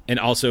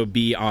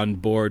be on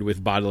board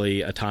with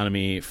bodily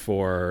autonomy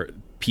for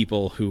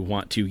people who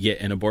want to get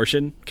an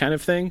abortion kind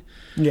of thing.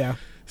 Yeah.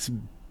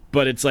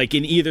 But it's like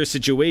in either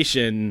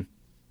situation,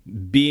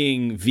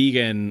 being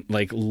vegan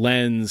like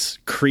lends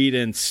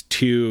credence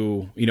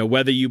to,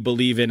 whether you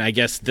believe in, I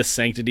guess, the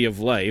sanctity of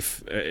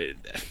life,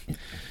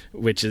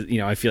 which is,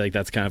 I feel like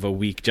that's kind of a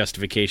weak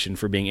justification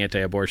for being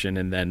anti-abortion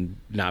and then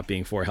not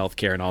being for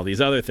healthcare and all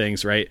these other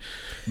things, right?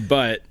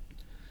 But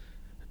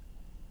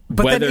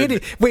then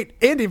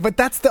Andy, but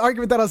that's the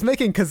argument that I was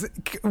making, because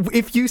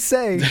if you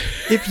say,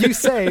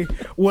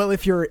 well,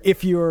 if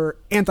you're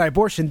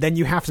anti-abortion, then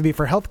you have to be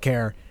for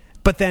healthcare.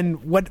 But then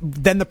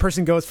the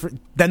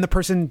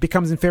person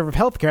becomes in favor of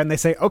healthcare, and they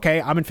say,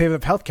 okay, I'm in favor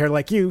of healthcare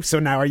like you, so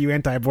now are you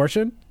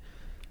anti-abortion?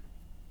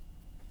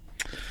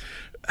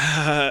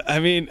 I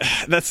mean,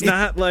 that's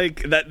not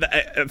like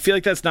that. I feel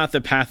like that's not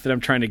the path that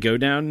I'm trying to go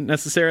down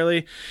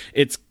necessarily.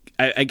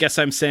 I guess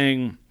I'm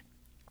saying,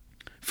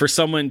 for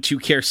someone to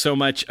care so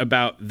much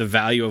about the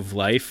value of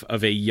life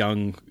of a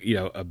young,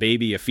 a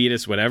baby, a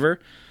fetus, whatever,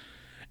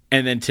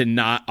 and then to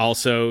not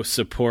also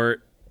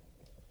support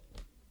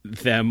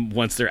them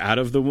once they're out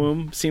of the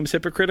womb seems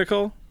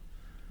hypocritical.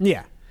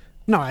 Yeah.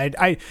 No,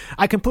 I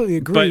completely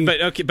agree.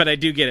 But I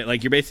do get it.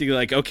 Like, you're basically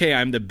like, okay,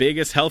 I'm the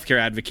biggest healthcare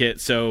advocate,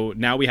 so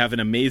now we have an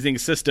amazing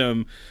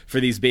system for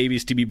these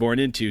babies to be born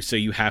into, so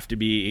you have to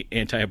be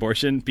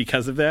anti-abortion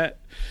because of that.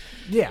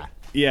 Yeah.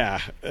 Yeah.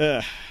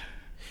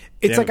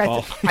 It's like,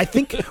 I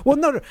think, well,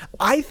 no,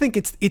 I think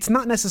it's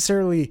not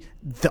necessarily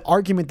the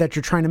argument that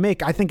you're trying to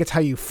make. I think it's how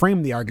you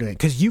frame the argument,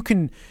 because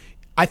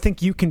I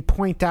think you can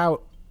point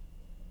out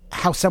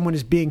how someone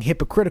is being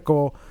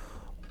hypocritical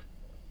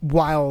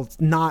while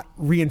not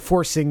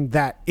reinforcing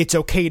that it's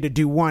okay to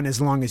do one as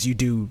long as you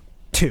do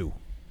two,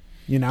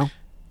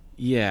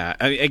 Yeah.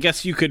 I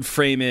guess you could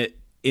frame it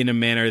in a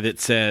manner that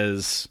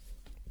says,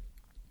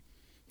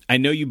 I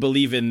know you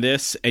believe in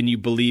this and you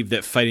believe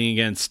that fighting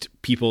against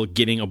people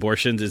getting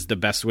abortions is the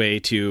best way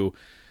to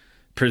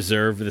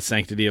preserve the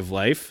sanctity of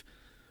life.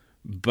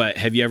 But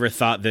have you ever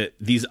thought that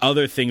these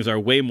other things are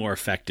way more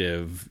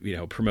effective,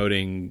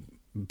 promoting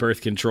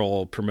birth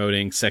control,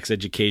 promoting sex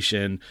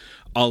education,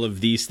 all of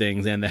these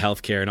things, and the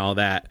healthcare and all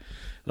that?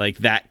 Like,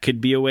 that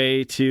could be a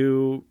way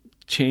to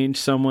change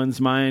someone's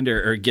mind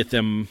or get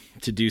them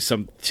to do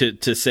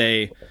to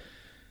say,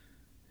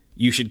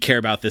 you should care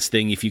about this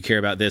thing if you care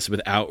about this,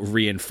 without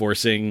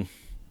reinforcing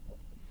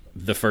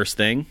the first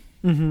thing.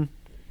 Mm-hmm.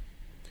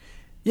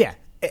 Yeah.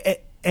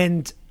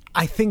 And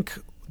I think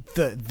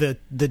the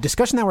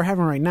discussion that we're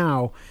having right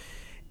now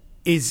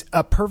is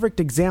a perfect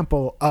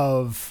example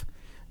of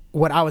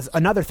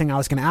another thing I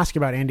was going to ask you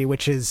about, Andy,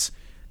 which is,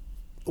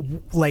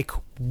 like,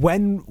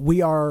 when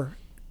we are,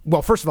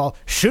 well, first of all,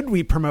 should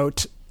we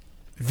promote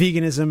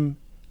veganism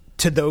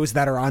to those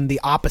that are on the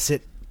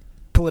opposite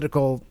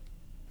political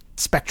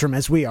spectrum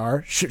as we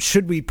are?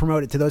 Should we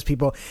promote it to those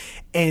people?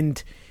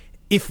 And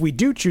if we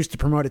do choose to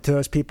promote it to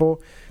those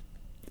people,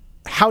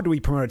 how do we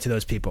promote it to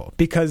those people?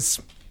 Because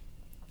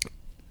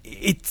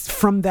it's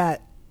from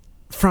the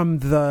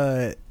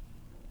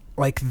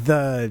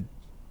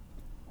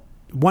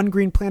One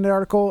Green Planet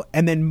article,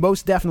 and then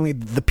most definitely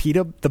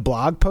the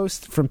blog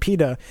post from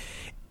PETA.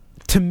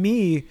 To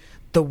me,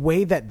 the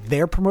way that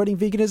they're promoting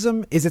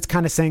veganism is, it's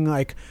kind of saying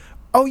like,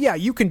 oh yeah,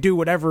 you can do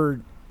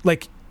whatever,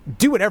 like,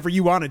 do whatever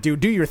you want to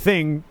do your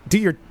thing,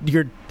 do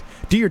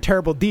your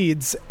terrible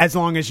deeds, as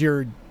long as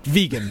you're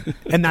vegan,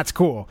 and that's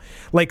cool.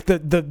 Like the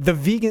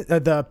vegan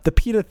the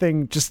PETA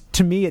thing, just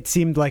to me it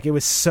seemed like it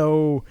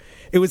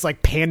was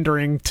like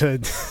pandering to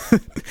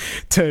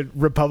to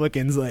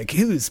Republicans, like,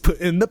 who's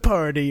putting the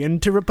party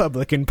into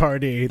Republican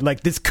Party,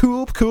 like this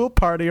cool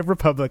party of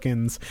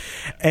Republicans.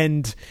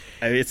 And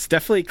it's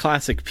definitely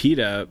classic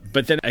PETA,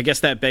 but then I guess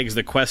that begs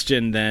the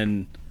question,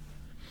 then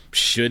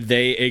should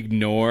they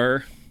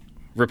ignore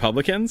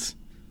Republicans?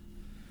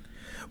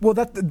 Well,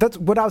 that's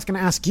what I was going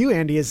to ask you,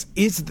 Andy, is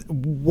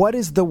what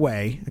is the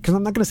way, because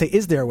I'm not going to say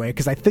is there a way,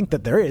 because I think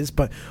that there is,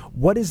 but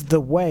what is the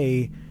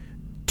way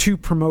to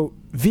promote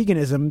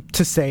veganism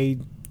to, say,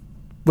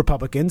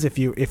 Republicans, if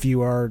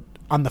you are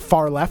on the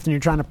far left and you're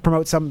trying to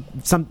promote some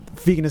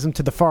veganism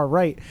to the far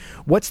right?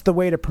 What's the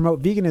way to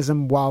promote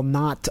veganism while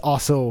not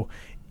also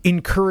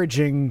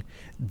encouraging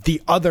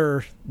the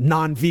other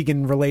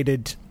non-vegan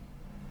related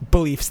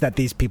beliefs that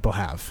these people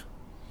have?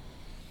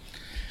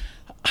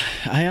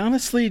 I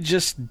honestly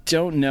just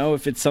don't know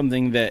if it's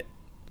something that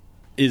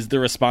is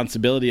the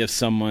responsibility of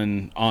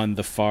someone on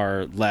the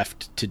far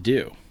left to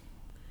do.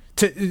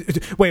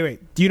 Wait.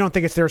 You don't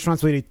think it's their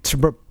responsibility to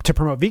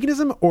promote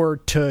veganism, or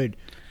to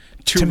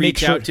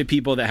reach out to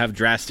people that have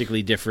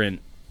drastically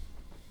different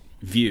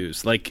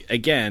views? Like,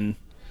 again,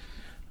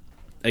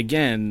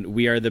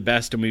 we are the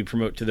best and we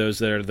promote to those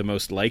that are the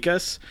most like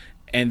us.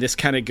 And this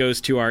kind of goes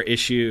to our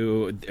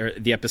issue, or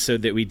the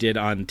episode that we did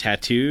on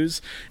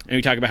tattoos. And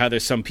we talk about how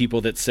there's some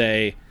people that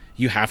say,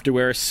 you have to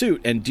wear a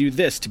suit and do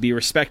this to be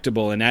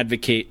respectable and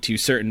advocate to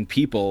certain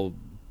people.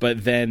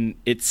 But then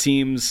it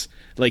seems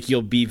like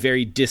you'll be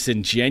very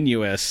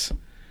disingenuous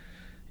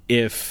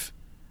if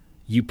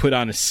you put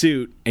on a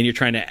suit and you're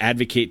trying to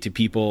advocate to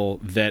people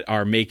that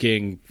are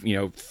making,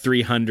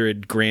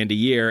 $300,000 a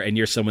year, and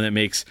you're someone that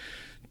makes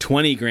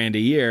 $20,000 a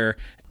year,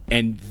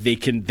 and they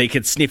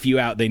can sniff you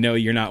out. They know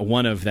you're not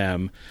one of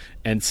them.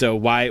 And so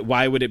why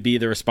would it be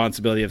the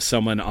responsibility of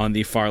someone on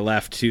the far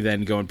left to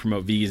then go and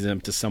promote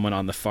veganism to someone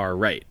on the far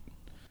right?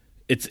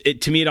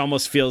 To me, it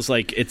almost feels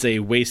like it's a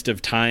waste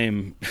of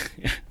time.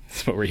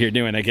 That's what we're here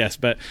doing, I guess.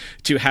 But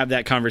to have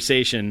that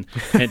conversation,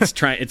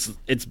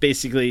 it's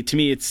basically, to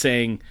me, it's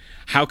saying,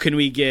 how can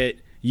we get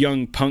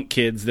young punk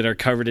kids that are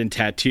covered in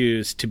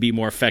tattoos to be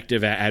more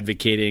effective at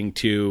advocating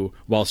to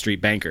Wall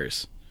Street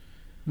bankers?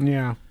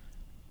 Yeah.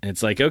 And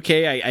it's like,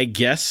 okay, I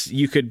guess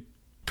you could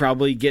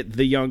probably get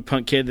the young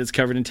punk kid that's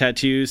covered in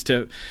tattoos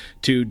to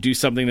do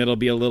something that'll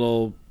be a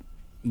little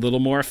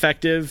more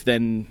effective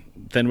than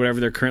whatever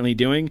they're currently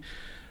doing.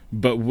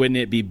 But wouldn't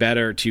it be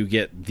better to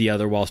get the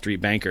other Wall Street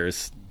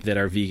bankers that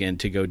are vegan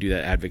to go do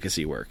that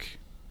advocacy work?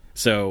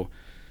 So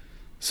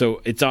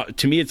it's,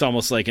 to me, it's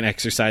almost like an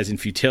exercise in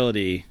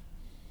futility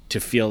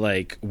to feel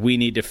like we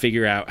need to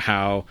figure out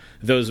how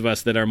those of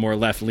us that are more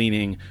left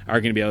leaning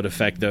are going to be able to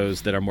affect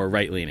those that are more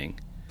right leaning.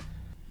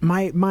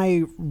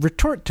 My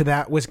retort to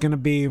that was going to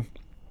be,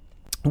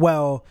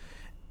 well,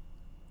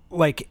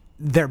 like,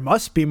 there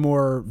must be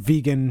more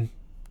vegan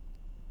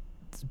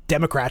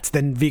Democrats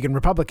than vegan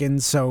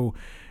Republicans, so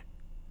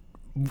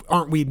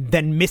aren't we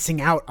then missing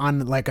out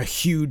on like a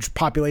huge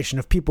population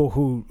of people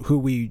who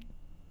we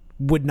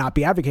would not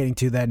be advocating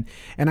to then?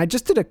 And I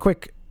just did a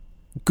quick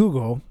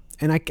Google,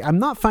 and I'm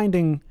not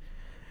finding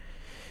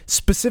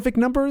specific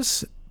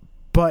numbers,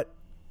 but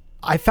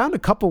I found a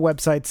couple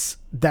websites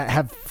that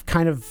have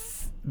kind of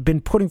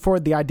been putting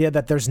forward the idea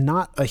that there's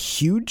not a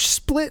huge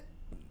split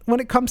when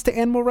it comes to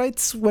animal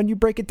rights when you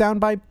break it down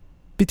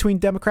between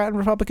Democrat and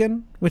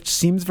Republican, which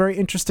seems very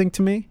interesting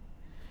to me.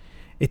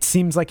 It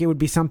seems like it would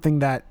be something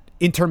that,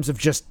 in terms of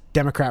just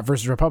Democrat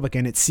versus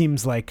Republican, it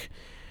seems like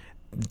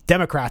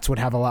Democrats would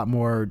have a lot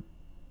more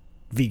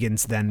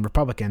vegans than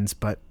Republicans,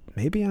 but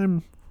maybe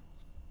I'm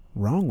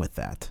wrong with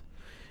that.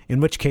 In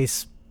which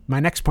case,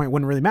 my next point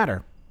wouldn't really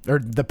matter, or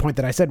the point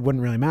that I said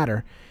wouldn't really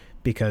matter,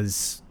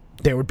 because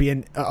there would be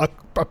an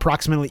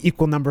approximately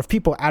equal number of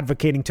people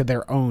advocating to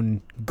their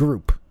own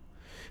group.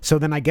 So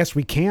then I guess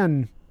we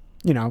can,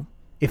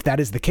 if that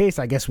is the case,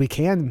 I guess we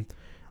can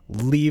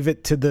leave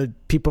it to the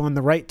people on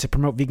the right to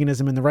promote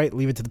veganism in the right,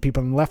 leave it to the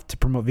people on the left to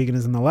promote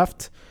veganism in the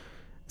left.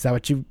 Is that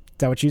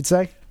what you'd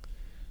say?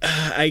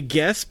 I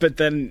guess, but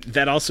then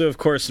that also, of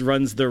course,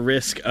 runs the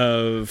risk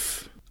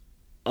of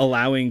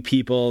allowing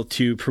people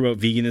to promote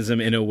veganism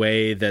in a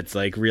way that's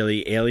like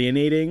really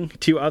alienating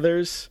to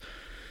others.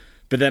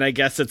 But then I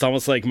guess it's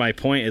almost like my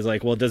point is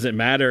like, well, does it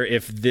matter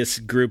if this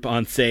group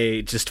on,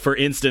 say, just for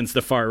instance,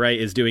 the far right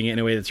is doing it in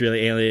a way that's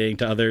really alienating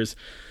to others,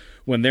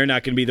 when they're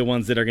not going to be the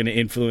ones that are going to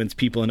influence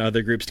people in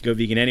other groups to go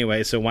vegan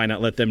anyway? So why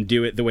not let them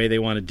do it the way they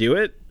want to do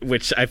it?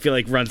 Which I feel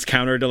like runs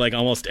counter to like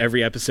almost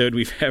every episode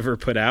we've ever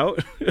put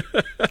out.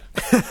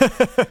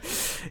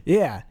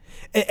 Yeah.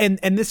 And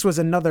this was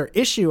another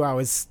issue I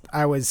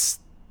was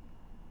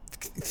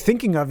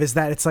thinking of, is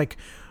that it's like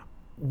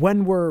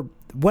when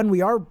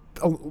we are,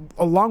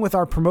 along with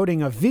our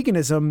promoting of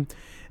veganism,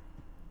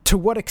 to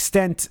what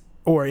extent,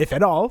 or if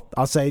at all,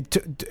 I'll say,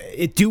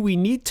 do we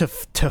need to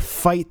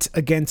fight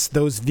against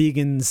those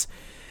vegans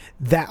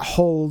that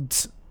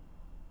hold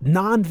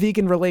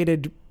non-vegan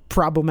related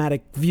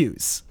problematic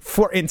views?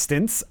 For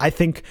instance, I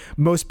think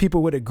most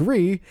people would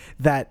agree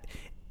that,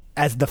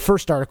 as the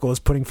first article is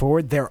putting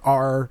forward, there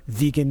are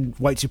vegan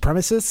white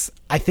supremacists.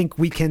 I think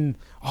we can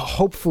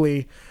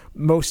hopefully,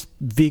 most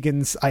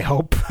vegans,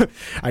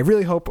 I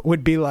really hope,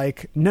 would be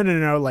like,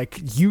 no, like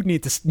you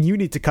need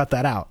to cut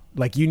that out.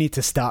 Like, you need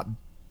to stop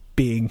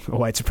being a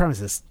white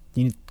supremacist.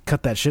 You need to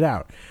cut that shit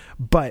out.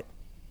 But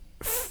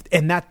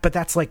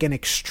that's like an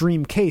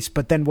extreme case.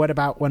 But then what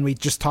about when we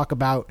just talk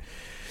about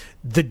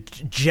the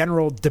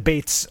general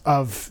debates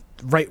of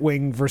right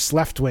wing versus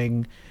left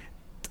wing?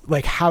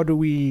 Like, how do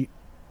we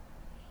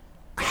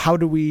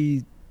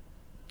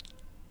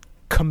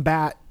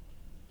combat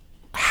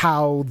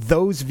how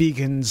those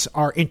vegans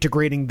are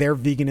integrating their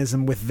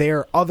veganism with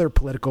their other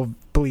political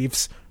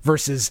beliefs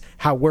versus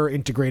how we're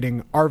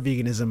integrating our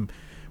veganism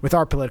with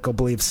our political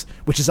beliefs,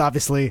 which is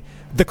obviously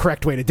the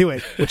correct way to do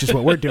it, which is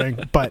what we're doing.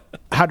 But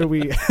how do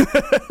we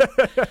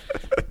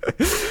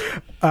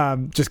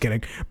just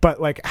kidding.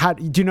 But like, how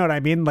do you know what I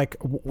mean? Like,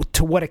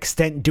 to what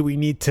extent do we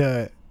need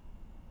to,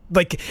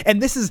 like,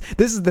 and this is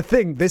the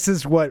thing. This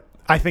is what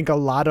I think a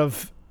lot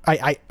of,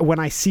 I when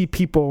I see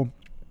people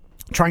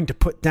trying to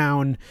put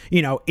down,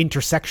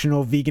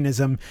 intersectional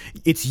veganism,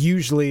 it's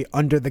usually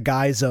under the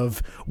guise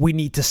of, we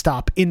need to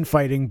stop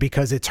infighting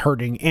because it's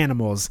hurting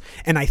animals.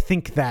 And I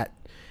think that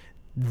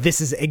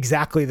this is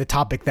exactly the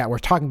topic that we're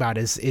talking about,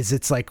 is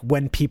it's like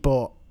when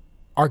people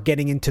are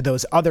getting into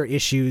those other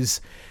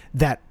issues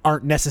that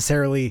aren't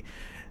necessarily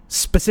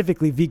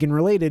specifically vegan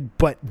related,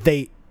 but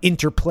they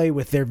interplay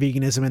with their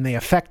veganism and they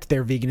affect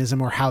their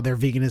veganism or how their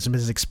veganism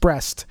is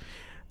expressed.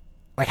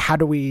 Like, how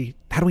do we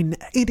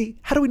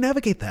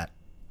navigate that?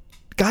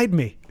 Guide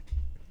me.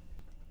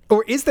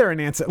 Or is there an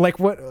answer? Like,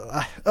 what?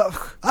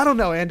 I don't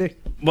know, Andy.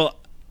 Well,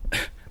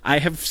 I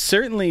have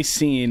certainly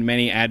seen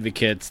many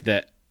advocates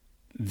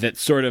that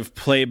sort of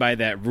play by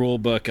that rule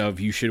book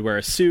of you should wear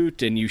a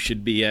suit and you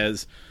should be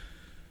as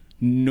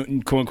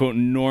quote unquote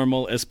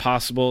normal as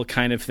possible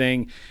kind of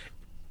thing.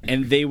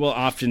 And they will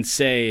often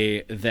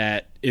say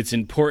that it's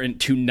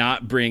important to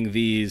not bring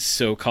these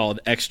so-called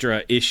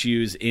extra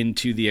issues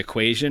into the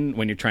equation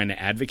when you're trying to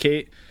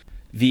advocate.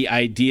 The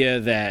idea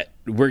that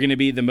we're going to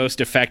be the most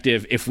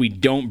effective if we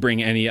don't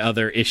bring any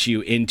other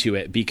issue into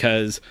it,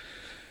 because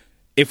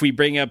if we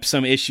bring up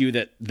some issue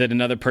that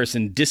another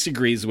person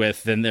disagrees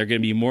with, then they're going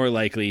to be more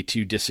likely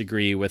to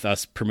disagree with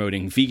us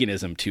promoting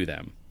veganism to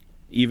them.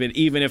 Even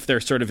if they're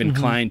sort of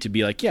inclined to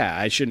be like, yeah,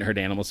 I shouldn't hurt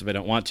animals if I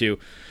don't want to,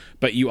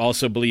 but you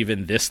also believe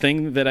in this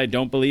thing that I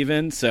don't believe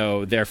in,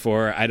 so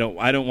therefore I don't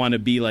want to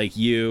be like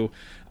you.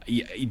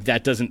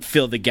 That doesn't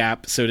fill the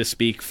gap, so to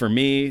speak, for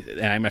me,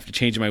 and I'm going to have to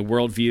change my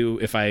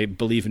worldview if I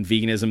believe in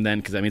veganism then,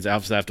 because that means I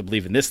also have to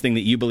believe in this thing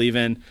that you believe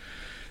in.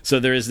 So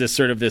there is this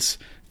sort of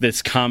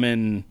this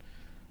common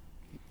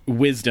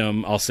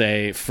wisdom, I'll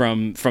say,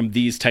 from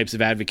these types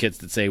of advocates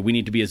that say we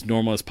need to be as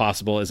normal as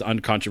possible, as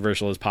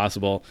uncontroversial as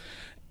possible.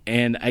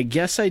 And I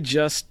guess I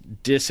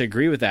just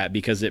disagree with that,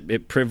 because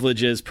it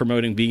privileges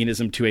promoting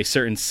veganism to a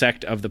certain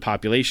sect of the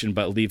population,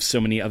 but leaves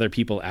so many other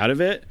people out of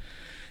it.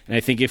 And I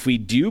think if we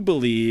do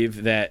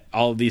believe that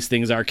all of these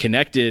things are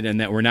connected and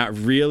that we're not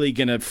really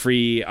going to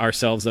free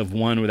ourselves of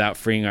one without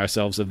freeing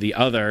ourselves of the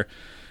other,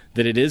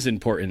 that it is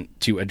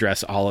important to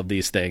address all of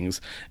these things.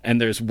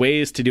 And there's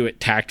ways to do it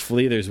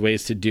tactfully. There's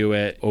ways to do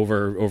it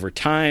over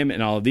time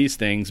and all of these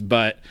things.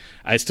 But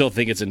I still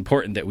think it's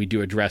important that we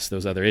do address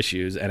those other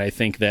issues. And I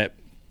think that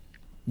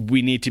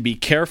we need to be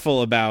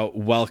careful about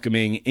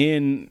welcoming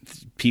in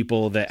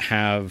people that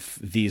have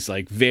these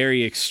like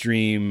very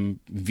extreme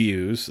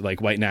views,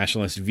 like white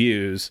nationalist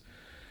views,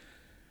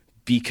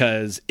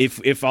 because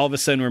if all of a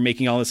sudden we're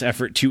making all this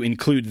effort to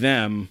include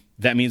them,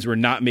 that means we're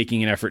not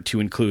making an effort to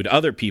include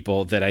other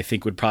people that I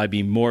think would probably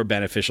be more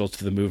beneficial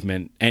to the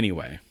movement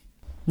anyway.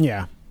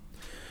 Yeah.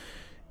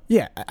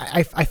 Yeah.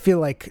 I feel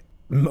like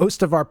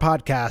most of our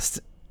podcast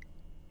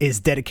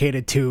is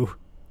dedicated to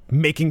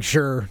making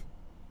sure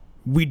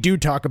we do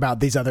talk about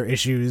these other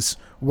issues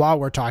while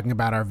we're talking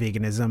about our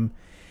veganism.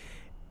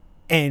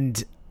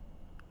 And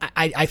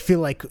I feel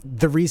like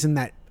the reason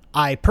that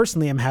I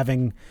personally am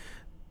having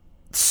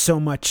so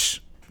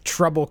much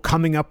trouble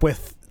coming up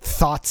with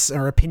thoughts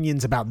or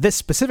opinions about this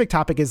specific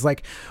topic is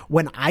like,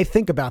 when I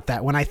think about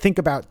that, when I think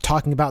about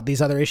talking about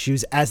these other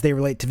issues as they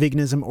relate to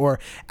veganism or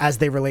as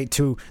they relate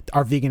to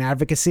our vegan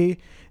advocacy,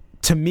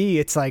 to me,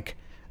 it's like,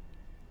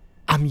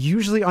 I'm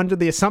usually under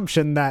the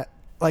assumption that,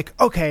 like,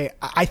 okay,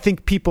 I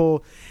think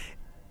people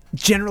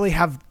generally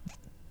have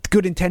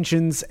good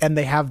intentions and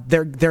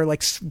they're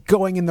like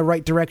going in the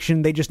right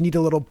direction. They just need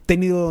a little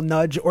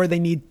nudge, or they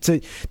need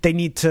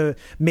to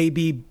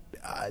maybe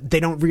they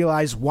don't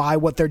realize why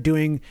what they're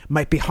doing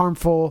might be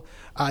harmful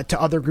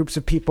to other groups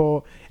of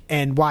people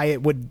and why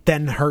it would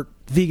then hurt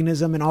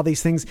veganism and all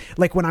these things.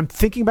 Like, when I'm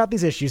thinking about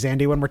these issues,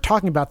 Andy, when we're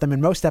talking about them in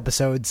most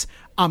episodes,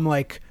 I'm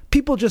like,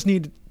 people just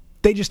need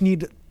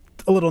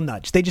a little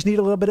nudge. They just need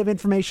a little bit of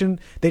information.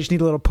 They just need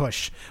a little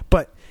push.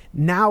 But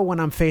now when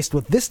I'm faced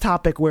with this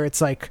topic where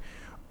it's like,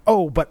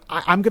 oh, but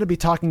I'm going to be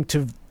talking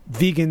to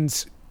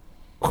vegans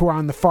who are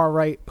on the far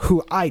right,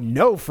 who I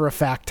know for a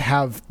fact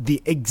have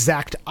the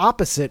exact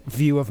opposite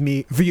view of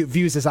me,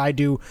 views as I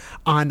do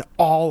on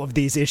all of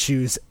these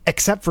issues,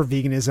 except for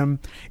veganism.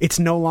 It's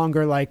no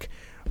longer like,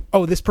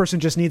 oh, this person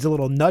just needs a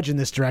little nudge in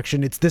this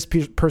direction. It's this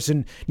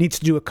person needs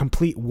to do a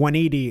complete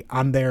 180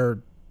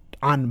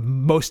 on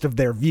most of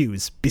their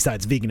views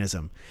besides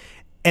veganism.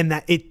 And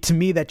that to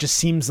me, that just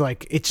seems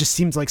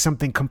like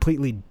something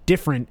completely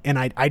different. And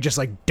I just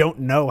like don't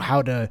know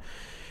how to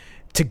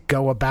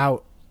go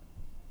about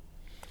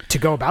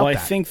well, that. I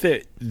think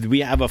that we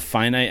have a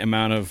finite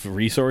amount of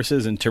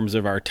resources in terms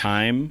of our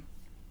time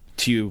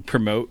to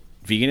promote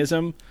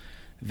veganism,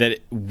 that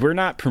we're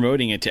not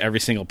promoting it to every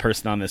single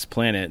person on this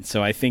planet.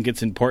 So I think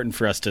it's important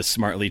for us to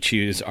smartly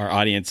choose our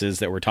audiences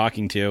that we're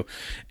talking to.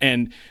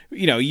 And,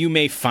 you know, you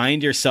may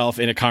find yourself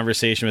in a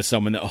conversation with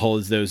someone that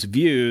holds those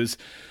views,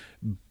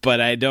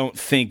 but I don't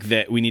think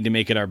that we need to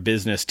make it our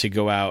business to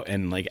go out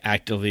and like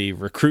actively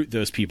recruit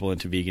those people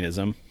into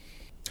veganism.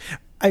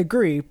 I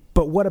agree,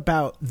 but what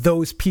about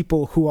those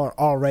people who are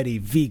already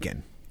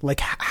vegan?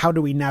 Like, how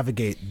do we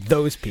navigate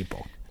those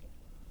people?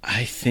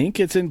 I think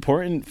it's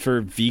important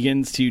for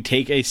vegans to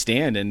take a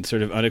stand and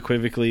sort of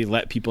unequivocally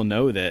let people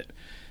know that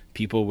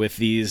people with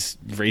these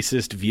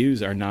racist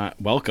views are not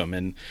welcome.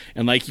 And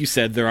like you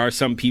said, there are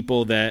some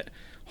people that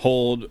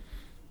hold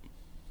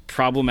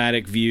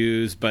problematic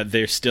views, but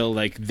they're still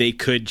like, they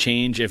could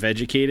change if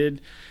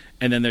educated.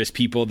 And then there's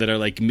people that are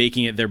like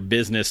making it their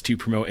business to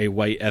promote a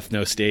white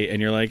ethno state.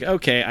 And you're like,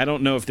 okay, I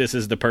don't know if this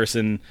is the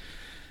person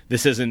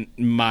this isn't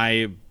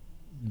my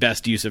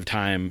best use of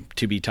time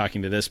to be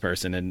talking to this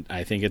person. And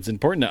I think it's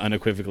important to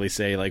unequivocally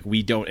say, like,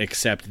 we don't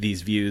accept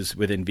these views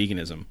within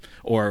veganism,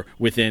 or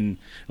within,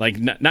 like,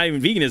 not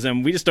even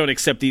veganism. We just don't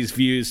accept these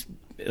views,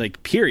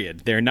 like,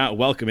 period. They're not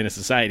welcome in a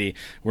society.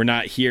 We're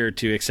not here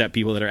to accept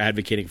people that are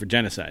advocating for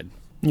genocide.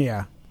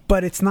 Yeah.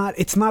 But it's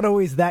not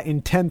always that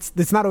intense.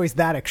 It's not always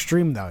that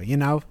extreme, though, you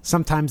know?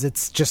 Sometimes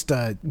it's just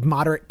a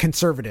moderate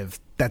conservative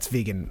that's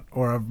vegan,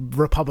 or a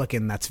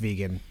Republican that's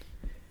vegan.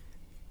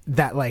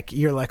 That, like,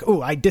 you're like,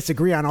 oh, I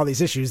disagree on all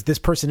these issues. This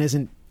person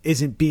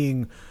isn't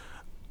being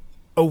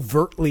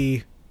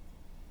overtly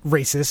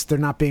racist. They're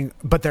not being,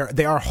 but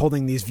they are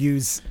holding these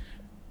views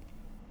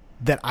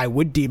that I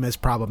would deem as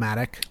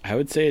problematic. I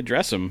would say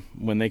address them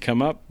when they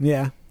come up.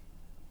 Yeah.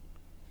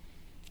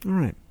 All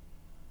right.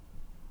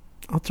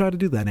 I'll try to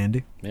do that,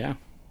 Andy. Yeah.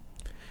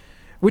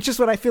 Which is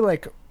what I feel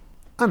like.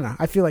 I don't know.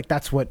 I feel like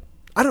that's what,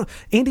 I don't,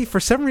 Andy, for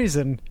some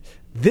reason,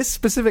 this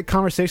specific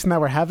conversation that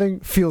we're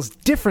having feels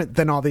different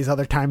than all these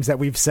other times that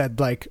we've said,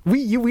 like,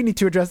 we need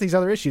to address these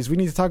other issues. We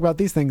need to talk about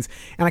these things.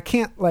 And I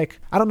can't, like,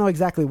 I don't know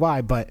exactly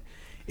why, but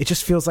it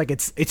just feels like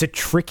it's a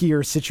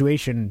trickier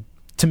situation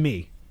to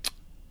me.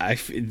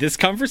 This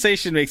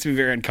conversation makes me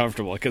very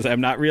uncomfortable because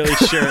I'm not really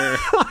sure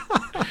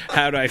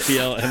how do I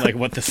feel and, like,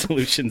 what the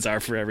solutions are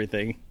for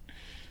everything.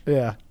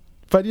 Yeah.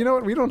 But you know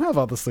what? We don't have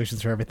all the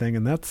solutions for everything,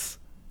 and that's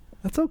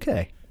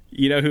okay.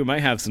 You know who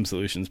might have some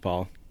solutions,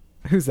 Paul?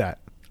 Who's that?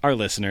 Our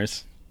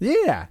listeners.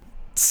 Yeah.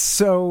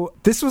 So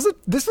this was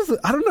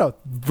I don't know.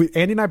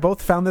 Andy and I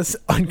both found this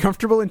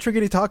uncomfortable and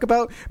tricky to talk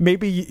about.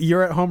 Maybe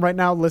you're at home right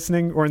now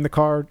listening, or in the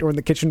car, or in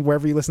the kitchen,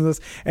 wherever you listen to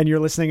this, and you're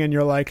listening and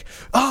you're like,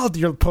 oh,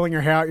 you're pulling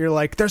your hair out. You're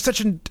like, there's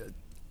such an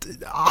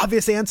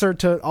obvious answer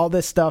to all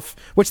this stuff,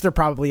 which there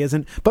probably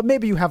isn't. But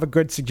maybe you have a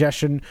good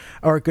suggestion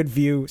or a good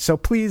view. So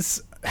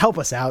please help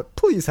us out.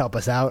 Please help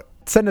us out.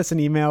 Send us an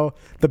email,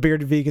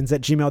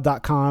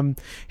 thebeardedvegans@gmail.com.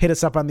 Hit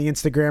us up on the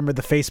Instagram or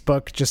the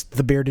Facebook, just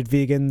The Bearded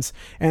Vegans,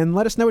 and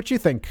let us know what you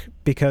think,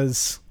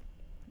 because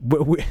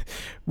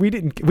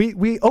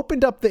we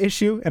opened up the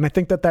issue, and I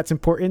think that's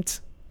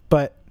important,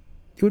 but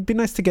it would be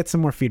nice to get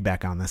some more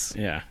feedback on this.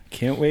 Yeah.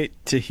 Can't wait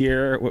to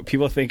hear what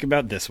people think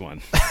about this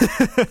one.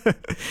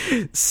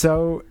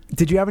 So,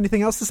 did you have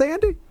anything else to say,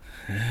 Andy?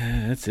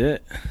 That's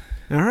it.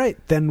 All right.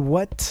 Then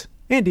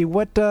Andy,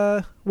 what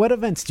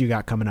events do you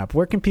got coming up?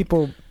 Where can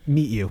people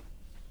meet you?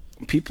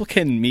 People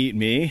can meet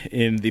me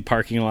in the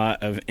parking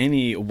lot of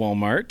any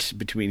Walmart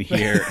between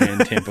here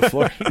and Tampa,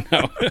 Florida.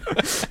 No.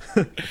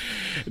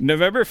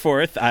 November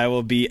 4th, I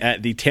will be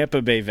at the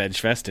Tampa Bay Veg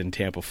Fest in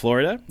Tampa,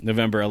 Florida.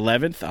 November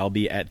 11th, I'll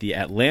be at the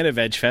Atlanta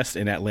Veg Fest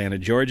in Atlanta,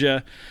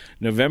 Georgia.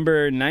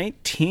 November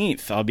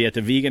 19th, I'll be at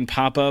the Vegan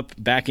Pop-Up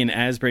back in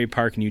Asbury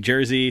Park, New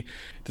Jersey.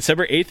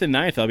 December 8th and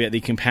 9th, I'll be at the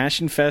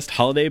Compassion Fest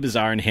Holiday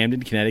Bazaar in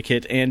Hamden,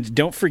 Connecticut. And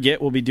don't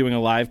forget, we'll be doing a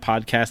live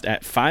podcast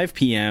at 5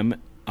 p.m.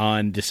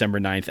 on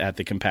December 9th at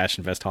the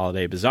Compassion Fest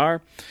Holiday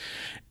Bazaar.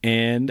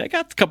 And I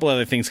got a couple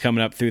other things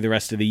coming up through the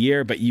rest of the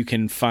year, but you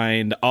can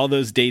find all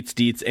those dates,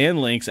 deets,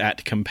 and links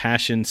at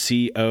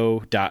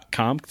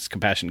compassionco.com. It's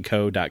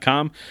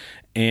compassionco.com.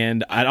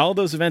 And at all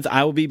those events,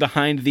 I will be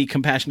behind the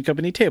Compassion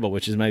Company table,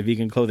 which is my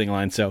vegan clothing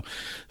line. So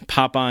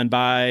pop on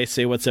by,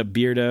 say what's up,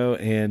 Beardo,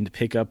 and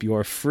pick up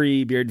your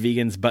free Beard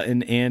Vegans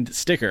button and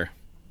sticker.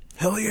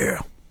 Hell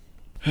yeah.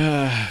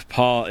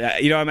 Paul,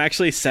 I'm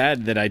actually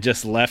sad that I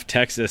just left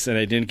Texas and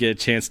I didn't get a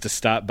chance to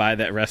stop by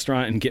that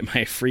restaurant and get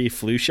my free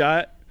flu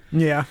shot.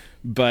 Yeah.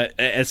 But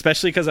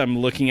especially because I'm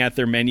looking at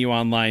their menu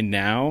online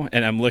now,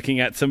 and I'm looking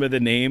at some of the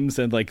names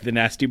and, like, the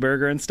Nasty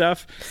Burger and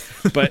stuff.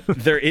 But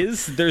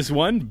there's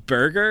one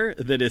burger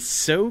that is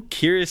so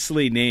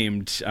curiously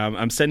named.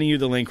 I'm sending you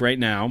the link right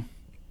now.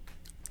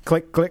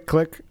 Click, click,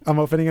 click. I'm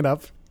opening it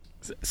up.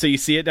 So you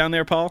see it down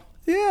there, Paul?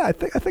 Yeah, I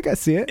think I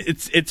see it.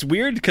 It's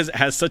weird because it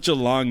has such a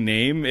long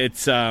name.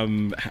 It's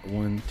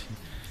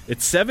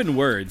it's 7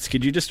 words.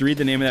 Could you just read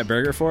the name of that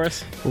burger for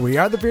us? We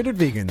are the Bearded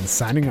Vegans,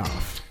 signing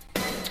off.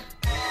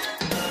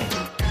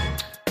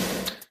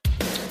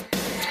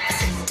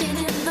 Sitting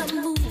in the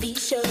movie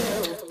show,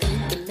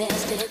 thinking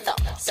nasty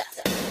thoughts.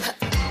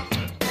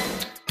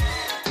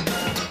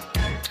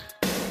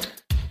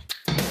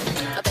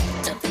 I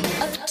better be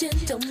a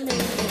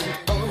gentleman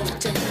or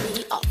turn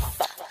me off.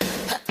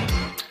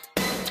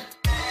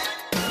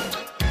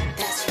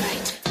 That's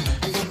right,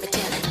 let me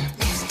tell it,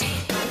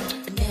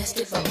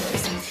 nasty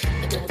boys.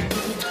 I don't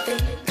mean a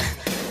thing.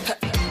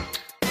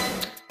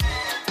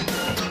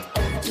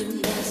 Oh, you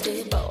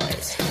nasty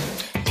boys,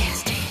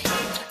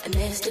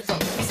 nasty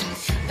boys.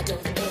 I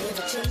don't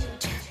ever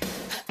change.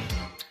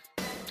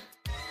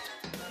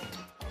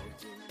 Oh,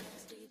 you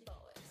nasty boys.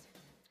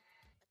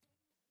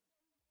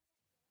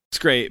 It's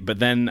great, but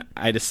then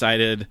I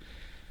decided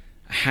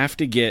I have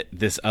to get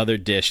this other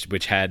dish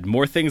which had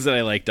more things that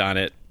I liked on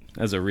it.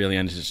 That was a really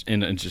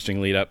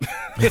interesting lead up.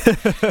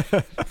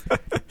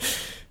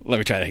 Let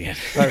me try that again.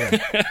 Okay.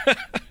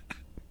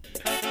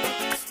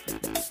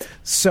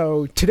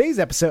 So today's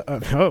episode.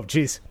 Oh,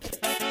 geez.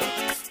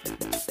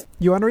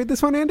 You want to read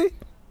this one, Andy?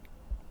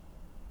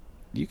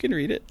 You can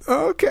read it.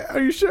 Okay,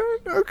 are you sure?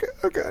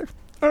 Okay.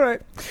 All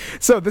right.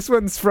 So this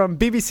one's from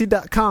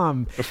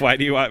BBC.com. Why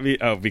do you want me?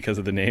 Oh, because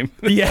of the name.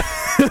 Yeah.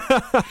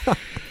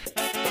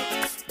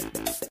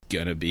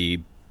 Gonna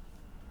be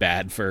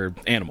bad for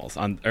animals.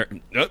 What?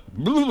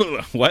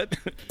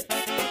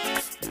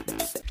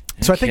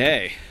 So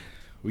Okay.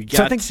 We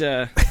got.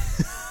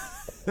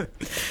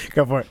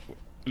 Go for it.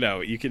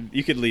 No, you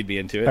could lead me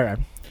into it. All right.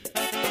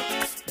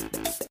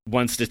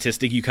 One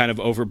statistic, you kind of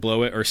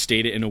overblow it or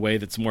state it in a way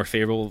that's more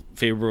favorable.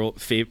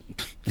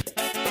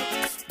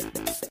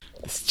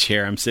 This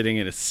chair I'm sitting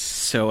in is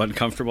so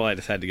uncomfortable. I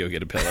just had to go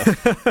get a pillow.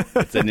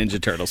 It's a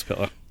Ninja Turtles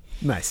pillow.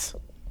 Nice.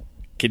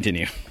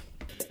 Continue.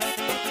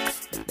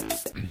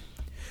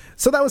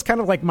 So that was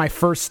kind of like my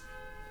first.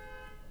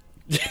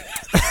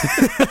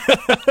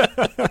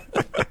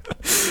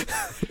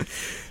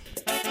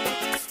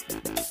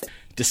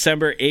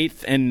 December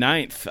 8th and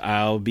 9th,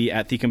 I'll be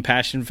at the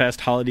Compassion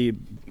Fest holidays.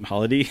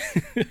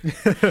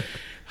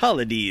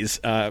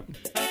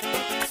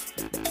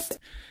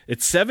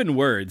 It's 7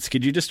 words.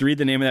 Could you just read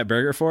the name of that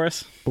burger for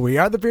us? We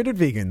are the Bearded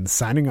Vegans,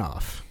 signing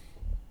off.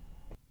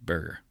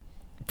 Burger.